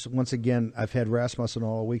collapse. Once again, I've had Rasmussen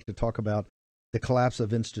all week to talk about the collapse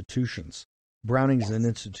of institutions. Browning's an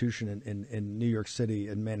institution in New York City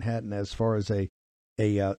and Manhattan as far as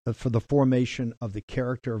for the formation of the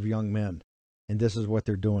character of young men. And this is what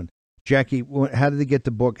they're doing. Jackie, how did they get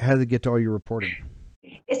the book? How did they get to all your reporting?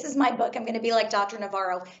 This is my book. I'm going to be like Dr.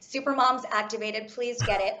 Navarro. Supermoms Activated. Please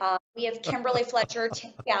get it. We have Kimberly Fletcher.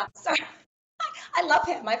 Sorry. I love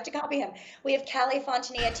him. I have to copy him. We have Callie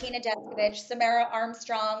Fontanilla, Tina Deskovich, Samara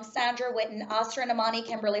Armstrong, Sandra Witten, Astra Namani,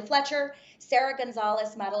 Kimberly Fletcher, Sarah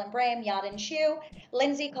Gonzalez, Madeline Braham, Yadin Shu,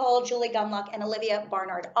 Lindsay Cole, Julie Gumluck, and Olivia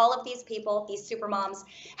Barnard. All of these people, these supermoms,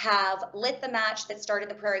 have lit the match that started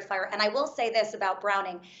the Prairie Fire. And I will say this about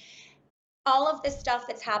Browning. All of this stuff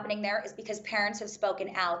that's happening there is because parents have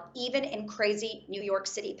spoken out. Even in crazy New York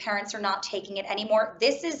City, parents are not taking it anymore.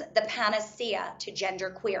 This is the panacea to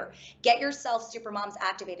genderqueer. Get yourself Supermoms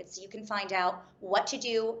activated so you can find out what to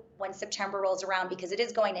do when September rolls around, because it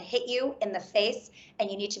is going to hit you in the face, and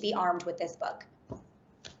you need to be armed with this book.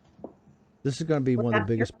 This is going to be one of the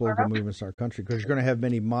biggest political movements in our country, because you're going to have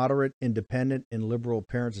many moderate, independent, and liberal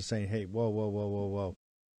parents that saying, "Hey, whoa,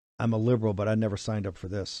 I'm a liberal, but I never signed up for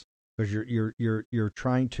this." Because you're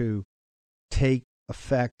trying to take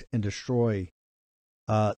effect and destroy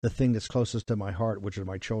the thing that's closest to my heart, which is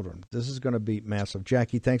my children. This is going to be massive.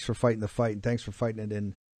 Jackie, thanks for fighting the fight, and thanks for fighting it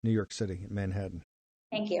in New York City, in Manhattan.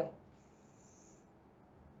 Thank you.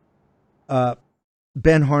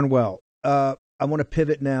 Ben Harnwell, I want to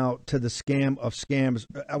pivot now to the scam of scams.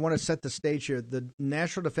 I want to set the stage here. The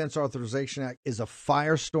National Defense Authorization Act is a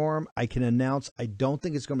firestorm. I can announce I don't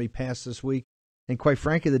think it's going to be passed this week. And quite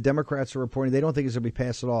frankly, the Democrats are reporting they don't think it's going to be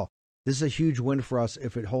passed at all. This is a huge win for us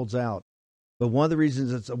if it holds out. But one of the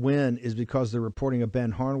reasons it's a win is because they're reporting of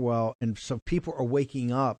Ben Harnwell. And so people are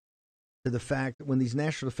waking up to the fact that when these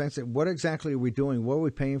national defense, what exactly are we doing? What are we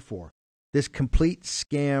paying for? This complete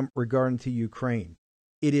scam regarding to Ukraine.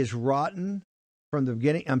 It is rotten from the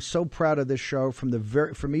beginning. I'm so proud of this show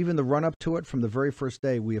from even the run up to it, from the very first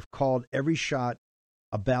day. We have called every shot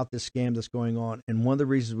about this scam that's going on. And one of the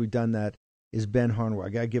reasons we've done that is Ben Harnwell. I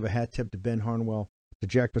got to give a hat tip to Ben Harnwell, to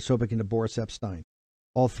Jack Posobiec, and to Boris Epstein,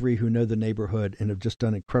 all three who know the neighborhood and have just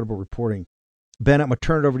done incredible reporting. Ben, I'm going to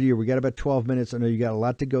turn it over to you. We got about 12 minutes. I know you got a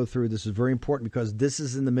lot to go through. This is very important because this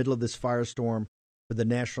is in the middle of this firestorm for the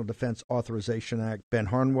National Defense Authorization Act. Ben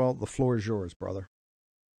Harnwell, the floor is yours, brother.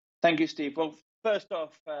 Thank you, Steve. Well, first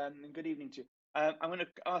off, good evening to you. I'm going to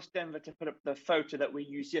ask Denver to put up the photo that we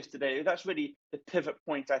used yesterday. That's really the pivot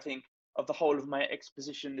point, I think, of the whole of my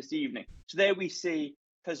exposition this evening. So there we see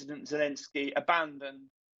President Zelensky abandoned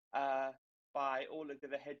by all of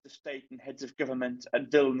the heads of state and heads of government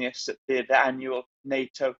at Vilnius at the annual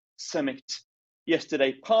NATO summit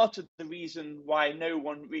yesterday. Part of the reason why no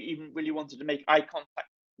one even really wanted to make eye contact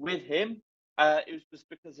with him it was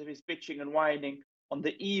because of his bitching and whining on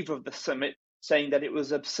the eve of the summit, saying that it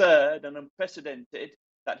was absurd and unprecedented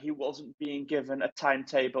that he wasn't being given a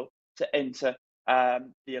timetable to enter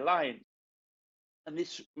the alliance. And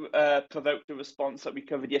this provoked a response that we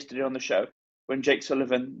covered yesterday on the show when Jake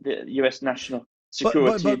Sullivan, the U.S. National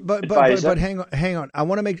Security Advisor. But hang on. I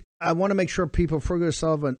want to make sure people, before we go to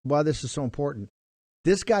Sullivan, why this is so important.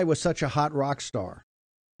 This guy was such a hot rock star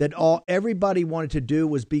that everybody wanted to do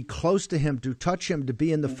was be close to him, to touch him, to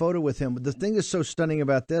be in the photo with him. The thing that's so stunning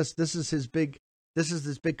about this is this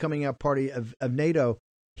big coming out party of NATO.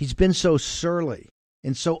 He's been so surly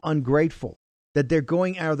and so ungrateful that they're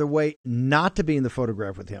going out of their way not to be in the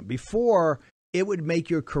photograph with him. Before, it would make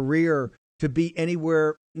your career to be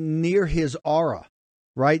anywhere near his aura,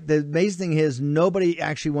 right? The amazing thing is nobody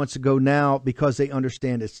actually wants to go now because they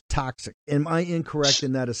understand it's toxic. Am I incorrect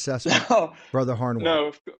in that assessment, Brother Harnwell?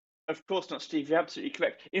 No, of course not, Steve. You're absolutely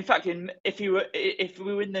correct. In fact, if we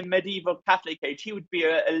were in the medieval Catholic age, he would be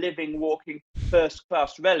a living, walking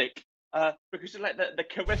first-class relic because like the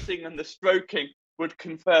caressing and the stroking would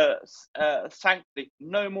confer sanctity,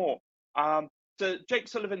 no more. So Jake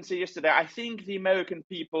Sullivan said yesterday, I think the American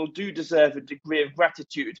people do deserve a degree of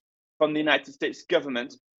gratitude from the United States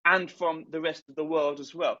government and from the rest of the world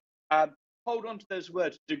as well. Hold on to those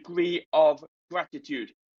words, degree of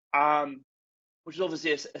gratitude, which is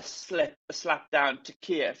obviously a slap down to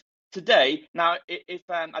Kiev. Today, now, if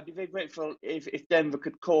I'd be very grateful if Denver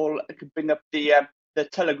could bring up the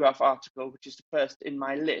Telegraph article, which is the first in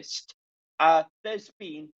my list. There's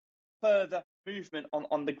been further movement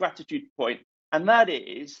on the gratitude point, and that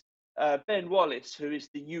is Ben Wallace, who is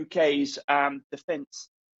the UK's defence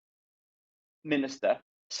minister,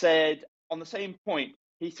 said on the same point.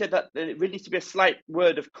 He said that there really needs to be a slight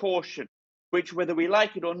word of caution, which, whether we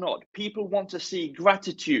like it or not, people want to see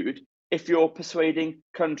gratitude if you're persuading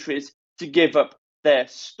countries to give up their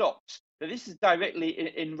stocks. Now, this is directly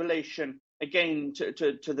in relation, again,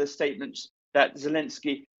 to the statements that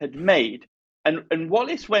Zelensky had made. And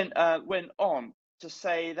Wallace went on to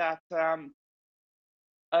say that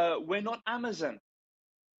we're not Amazon,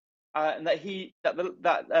 and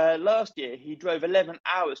that last year he drove 11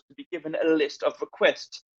 hours to be given a list of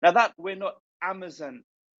requests. Now that we're not Amazon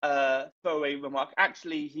throwaway remark,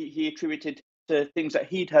 actually he attributed to things that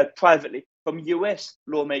he'd heard privately from US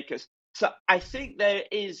lawmakers. So I think there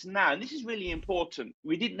is now, and this is really important.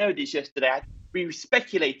 We didn't know this yesterday. We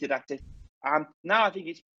speculated at it. Now I think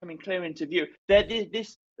it's coming clear into view that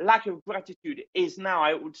this lack of gratitude is now,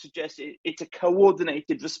 I would suggest, it's a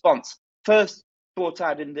coordinated response. First, brought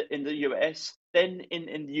out in the US, then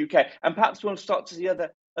in the UK, and perhaps we'll start to see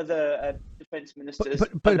other defense ministers,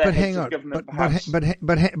 but heads hang of on, government,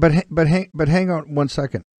 but hang on 1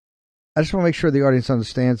 second. I just want to make sure the audience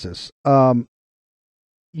understands this.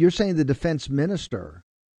 You're saying the defense minister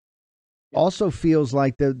also feels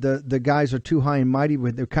like the guys are too high and mighty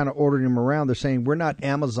when they're kind of ordering him around. They're saying, we're not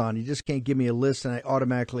Amazon. You just can't give me a list and I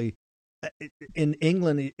automatically. In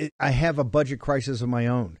England, I have a budget crisis of my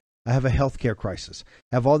own. I have a healthcare crisis.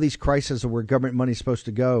 I have all these crises of where government money is supposed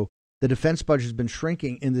to go. The defense budget has been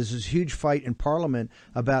shrinking, and there's this huge fight in Parliament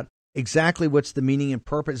about exactly what's the meaning and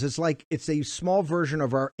purpose. It's like it's a small version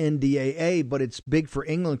of our NDAA, but it's big for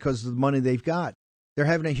England because of the money they've got. They're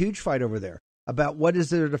having a huge fight over there about what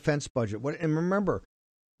is their defense budget. And remember,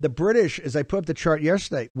 the British, as I put up the chart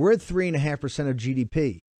yesterday, we're at 3.5% of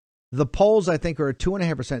GDP. The Poles, I think, are at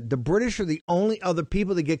 2.5%. The British are the only other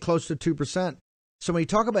people that get close to 2%. So when you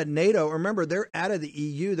talk about NATO, remember, they're out of the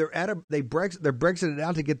EU. They're Brexited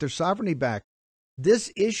out to get their sovereignty back. This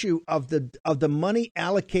issue of the money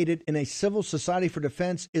allocated in a civil society for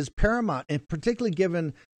defense is paramount, and particularly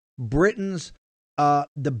given Britain's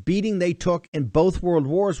the beating they took in both world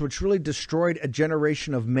wars, which really destroyed a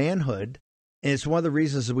generation of manhood. And it's one of the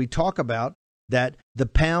reasons that we talk about that the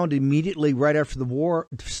pound immediately right after the war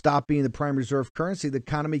stopped being the prime reserve currency. The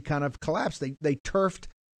economy kind of collapsed. They turfed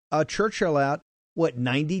Churchill out,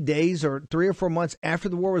 90 days or 3 or 4 months after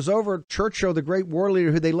the war was over. Churchill, the great war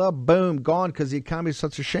leader who they loved, boom, gone because the economy is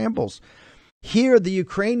such a shambles. Here, the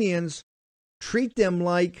Ukrainians treat them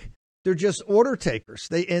like they're just order takers.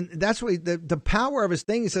 And that's what the power of his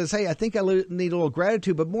thing. He says, hey, I think I need a little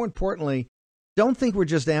gratitude, but more importantly, don't think we're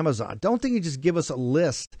just Amazon. Don't think you just give us a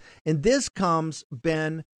list. And this comes,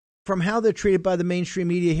 Ben, from how they're treated by the mainstream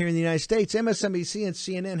media here in the United States. MSNBC and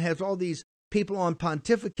CNN has all these people on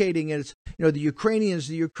pontificating, and it's, the Ukrainians,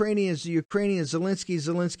 Zelensky.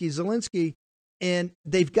 And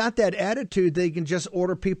they've got that attitude. They can just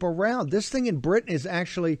order people around. This thing in Britain is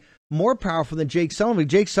actually more powerful than Jake Sullivan.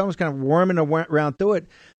 Jake Sullivan's kind of worming around through it.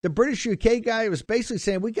 The British UK guy was basically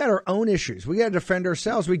saying, we got our own issues. We got to defend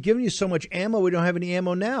ourselves. We've given you so much ammo. We don't have any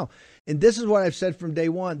ammo now. And this is what I've said from day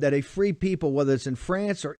one, that a free people, whether it's in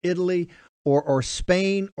France or Italy or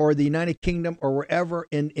Spain or the United Kingdom or wherever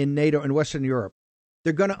in NATO and Western Europe,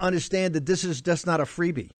 they're going to understand that this is just not a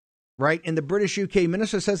freebie. Right. And the British UK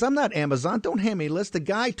minister says, I'm not Amazon. Don't hand me a list. The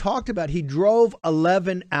guy talked about he drove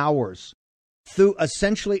 11 hours through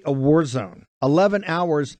essentially a war zone, 11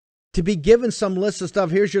 hours to be given some list of stuff.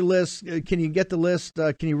 Here's your list. Can you get the list?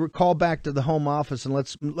 Can you call back to the Home Office and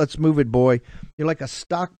let's move it, boy? You're like a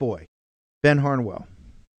stock boy. Ben Harnwell.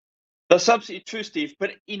 That's absolutely true, Steve.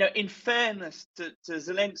 But, in fairness to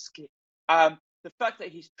Zelensky, the fact that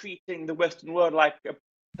he's treating the Western world like a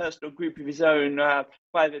personal group of his own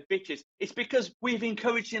private bitches, it's because we've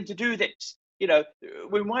encouraged him to do this.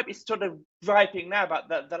 We might be sort of griping now about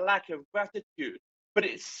the lack of gratitude, but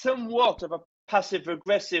it's somewhat of a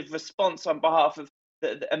passive-aggressive response on behalf of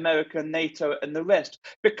the America, NATO, and the rest,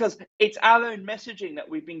 because it's our own messaging that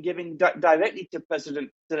we've been giving directly to President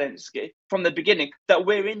Zelensky from the beginning, that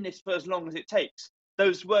we're in this for as long as it takes.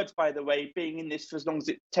 Those words, by the way, being in this for as long as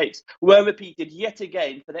it takes, were repeated yet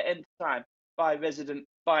again for the nth time by President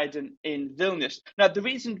Biden in Vilnius. Now, the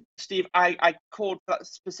reason, Steve, I called that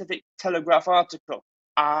specific Telegraph article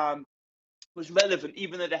was relevant,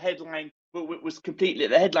 even though the headline was the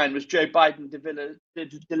headline was Joe Biden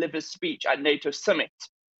delivers speech at NATO summit.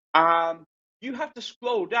 You have to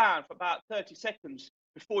scroll down for about 30 seconds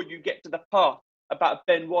before you get to the part about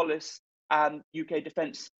Ben Wallace, UK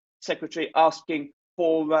Defence Secretary, asking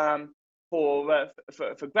for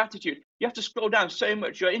gratitude. You have to scroll down so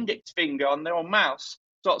much your index finger on their mouse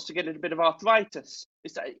starts to get a bit of arthritis.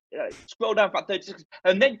 It's scroll down for about 30 seconds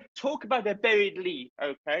and then talk about their buried lead,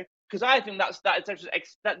 okay? Because I think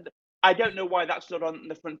that I don't know why that's not on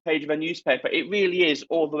the front page of a newspaper. It really is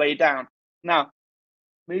all the way down. Now,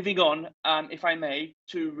 moving on, if I may,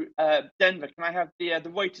 to Denver. Can I have the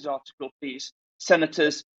Reuters article, please?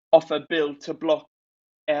 Senators offer bill to block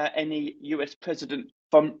any US president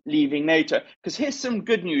from leaving NATO. Because here's some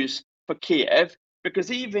good news for Kiev,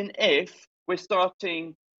 because even if we're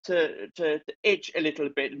starting to itch a little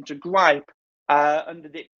bit and to gripe under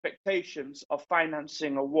the expectations of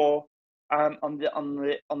financing a war on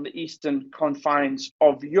the eastern confines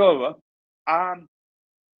of Europe,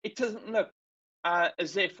 it doesn't look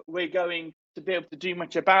as if we're going to be able to do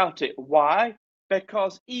much about it. Why?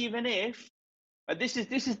 Because even if this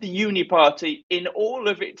is the Uni Party in all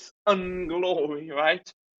of its unglory,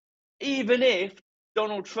 right? Even if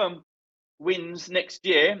Donald Trump wins next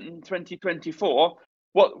year in 2024,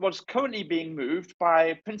 what's currently being moved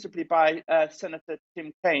principally by Senator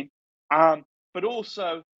Tim Kaine, but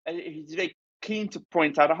also he's very keen to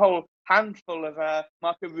point out a whole handful of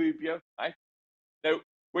Marco Rubio. Right?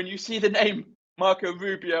 When you see the name Marco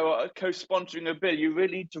Rubio co-sponsoring a bill, you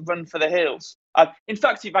really need to run for the hills. In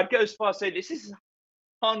fact, if I'd go as far as say this is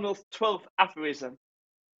Harnwell's 12th aphorism.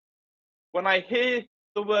 When I hear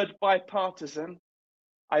the word bipartisan,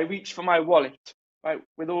 I reach for my wallet. Right,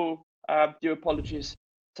 with all due apologies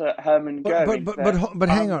to Herman Goering. But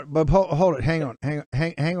hang on, hold it, hang on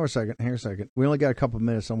a second. We only got a couple of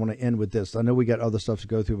minutes. I want to end with this. I know we got other stuff to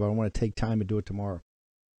go through, but I want to take time and do it tomorrow.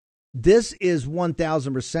 This is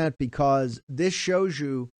 1,000% because this shows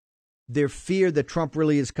you their fear that Trump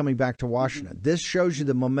really is coming back to Washington. This shows you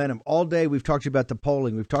the momentum. All day we've talked about the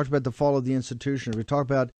polling. We've talked about the fall of the institution. We've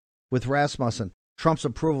talked about, with Rasmussen, Trump's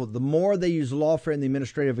approval. The more they use lawfare in the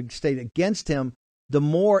administrative state against him, the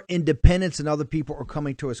more independents and other people are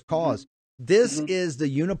coming to his cause. This is the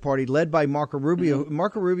uniparty led by Marco Rubio.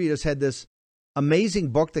 Marco Rubio just had this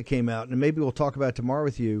amazing book that came out, and maybe we'll talk about it tomorrow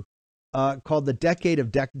with you, called The Decades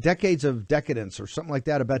of Decadence or something like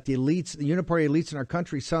that, about the elites, the uniparty elites in our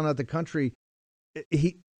country, selling out the country.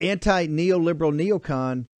 He anti-neoliberal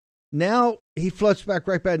neocon. Now he floats back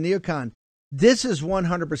right back to neocon. This is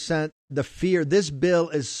 100% the fear. This bill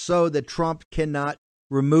is so that Trump cannot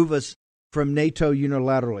remove us from NATO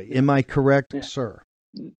unilaterally. Am I correct, sir?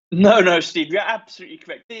 No, Steve, you're absolutely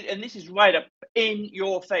correct. And this is right up in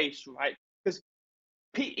your face, right? Because,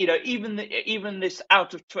 even this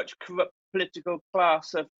out-of-touch, corrupt political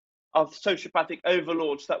class of sociopathic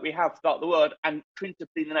overlords that we have throughout the world, and principally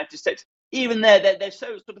in the United States, even they're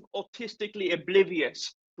so sort of autistically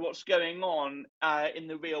oblivious to what's going on in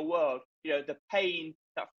the real world. The pain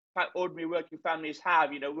that ordinary working families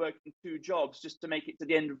have, working 2 jobs just to make it to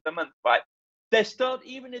the end of the month, right?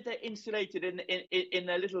 Even if they're insulated in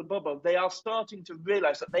their little bubble, they are starting to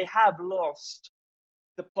realize that they have lost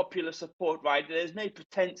the popular support, right? There's no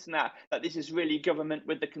pretense now that this is really government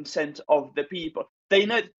with the consent of the people. They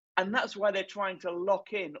know, and that's why they're trying to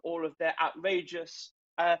lock in all of their outrageous,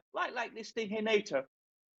 like this thing here, NATO.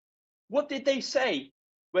 What did they say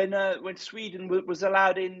when Sweden was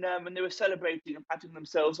allowed in, when they were celebrating and patting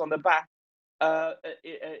themselves on the back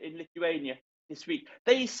in Lithuania this week?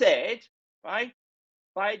 They said, right,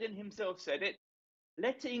 Biden himself said it,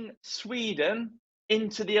 letting Sweden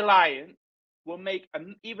into the alliance will make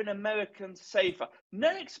even Americans safer. No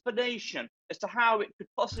explanation as to how it could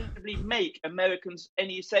possibly make Americans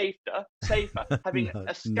any safer having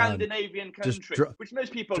a Scandinavian country, which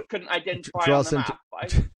most people couldn't identify on the map,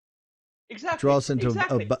 right? Exactly. Draw us into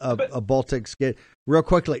a Baltic skate. Real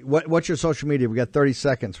quickly, what's your social media? We got 30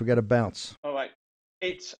 seconds. We got to bounce. All right.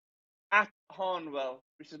 It's at Harnwell,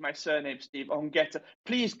 which is my surname, Steve, on Getter.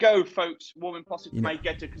 Please go, folks, warm and positive to my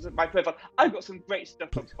Getter, because of my profile. I've got some great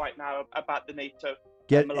stuff up right now about the NATO.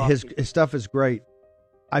 His stuff is great.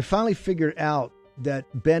 I finally figured out that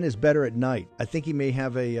Ben is better at night. I think he may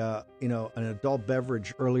have an adult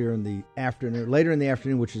beverage later in the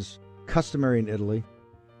afternoon, which is customary in Italy.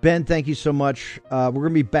 Ben, thank you so much. We're going to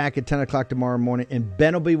be back at 10 o'clock tomorrow morning, and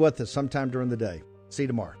Ben will be with us sometime during the day. See you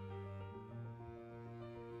tomorrow.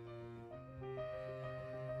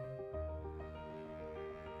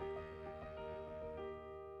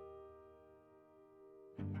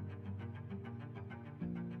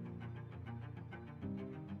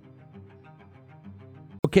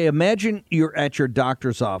 Okay, imagine you're at your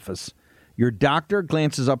doctor's office. Your doctor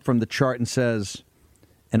glances up from the chart and says,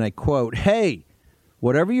 and I quote, "Hey,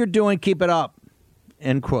 whatever you're doing, keep it up,"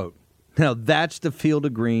 end quote. Now, that's the Field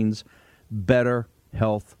of Greens Better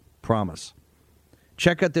Health Promise.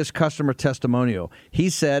 Check out this customer testimonial. He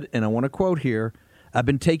said, and I want to quote here, "I've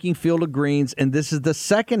been taking Field of Greens, and this is the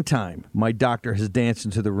second time my doctor has danced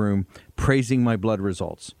into the room praising my blood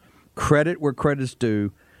results. Credit where credit's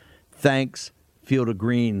due. Thanks, Field of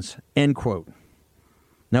Greens," end quote.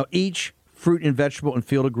 Now, each fruit and vegetable in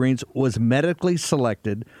Field of Greens was medically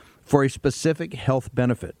selected for a specific health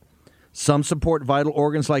benefit. Some support vital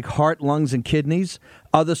organs like heart, lungs, and kidneys.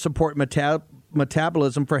 Others support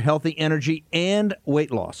metabolism for healthy energy and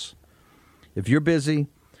weight loss. If you're busy,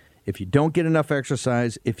 if you don't get enough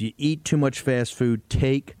exercise, if you eat too much fast food,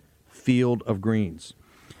 take Field of Greens.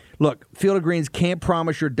 Look, Field of Greens can't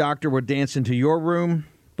promise your doctor will dance into your room,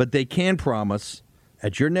 but they can promise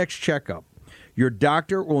at your next checkup, your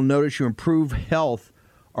doctor will notice you improve health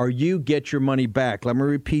or you get your money back. Let me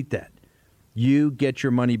repeat that. You get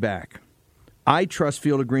your money back. I trust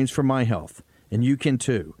Field of Greens for my health, and you can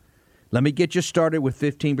too. Let me get you started with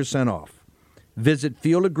 15% off. Visit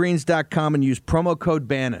fieldofgreens.com and use promo code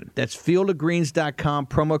Bannon. That's fieldofgreens.com,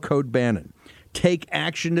 promo code Bannon. Take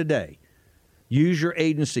action today. Use your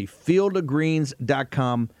agency,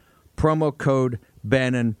 fieldofgreens.com, promo code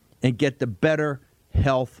Bannon, and get the better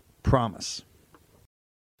health promise.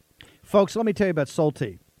 Folks, let me tell you about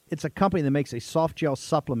Solti. It's a company that makes a soft gel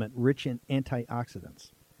supplement rich in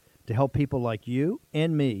antioxidants to help people like you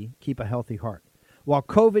and me keep a healthy heart. While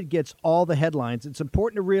COVID gets all the headlines, it's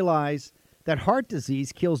important to realize that heart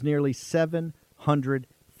disease kills nearly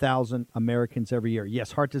 700,000 Americans every year.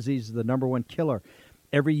 Yes, heart disease is the number one killer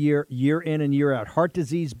every year, year in and year out. Heart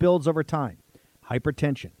disease builds over time.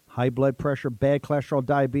 Hypertension, high blood pressure, bad cholesterol,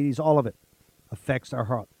 diabetes, all of it affects our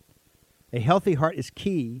heart. A healthy heart is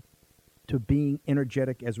key to being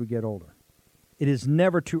energetic as we get older. It is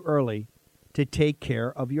never too early to take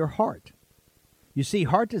care of your heart. You see,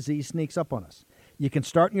 heart disease sneaks up on us. You can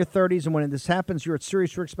start in your 30s, and when this happens, you're at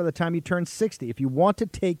serious risk by the time you turn 60. If you want to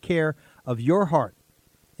take care of your heart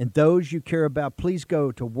and those you care about, please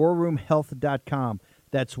go to warroomhealth.com.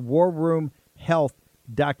 That's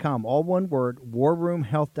warroomhealth.com. All one word,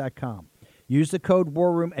 warroomhealth.com. Use the code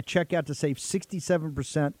WARROOM at checkout to save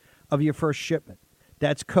 67% of your first shipment.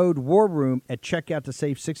 That's code WARROOM at checkout to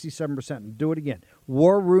save 67%. And do it again.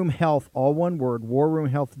 WarRoom Health, all one word,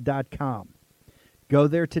 warroomhealth.com. Go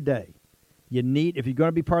there today. You need, if you're going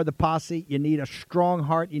to be part of the posse, you need a strong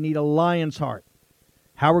heart. You need a lion's heart.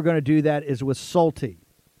 How we're going to do that is with Solti.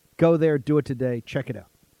 Go there, do it today. Check it out.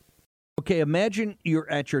 Okay, imagine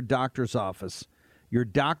you're at your doctor's office. Your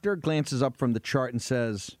doctor glances up from the chart and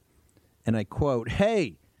says, and I quote,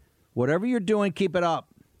 "Hey, whatever you're doing, keep it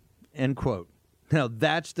up," end quote. Now,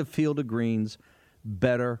 that's the Field of Greens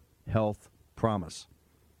Better Health Promise.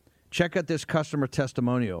 Check out this customer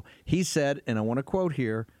testimonial. He said, and I want to quote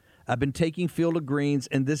here, "I've been taking Field of Greens,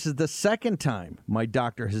 and this is the second time my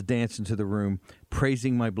doctor has danced into the room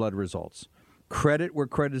praising my blood results. Credit where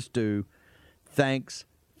credit's due. Thanks,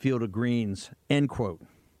 Field of Greens," end quote.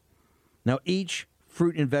 Now, each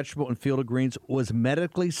fruit and vegetable in Field of Greens was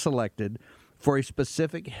medically selected for a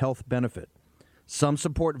specific health benefit. Some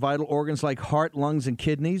support vital organs like heart, lungs, and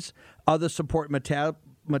kidneys. Others support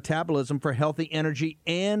metabolism for healthy energy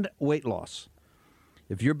and weight loss.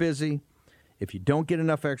 If you're busy, if you don't get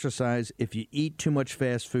enough exercise, if you eat too much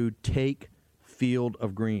fast food, take Field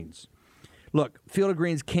of Greens. Look, Field of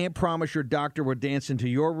Greens can't promise your doctor will dance into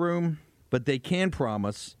your room, but they can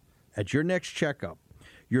promise at your next checkup,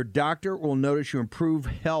 your doctor will notice you improve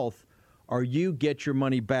health or you get your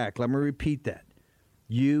money back. Let me repeat that.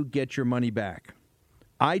 You get your money back.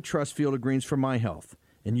 I trust Field of Greens for my health,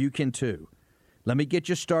 and you can too. Let me get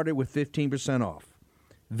you started with 15% off.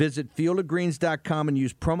 Visit fieldofgreens.com and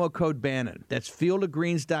use promo code Bannon. That's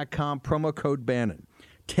fieldofgreens.com, promo code Bannon.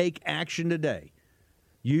 Take action today.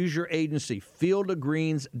 Use your agency,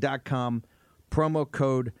 fieldofgreens.com, promo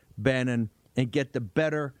code Bannon, and get the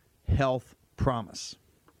better health promise.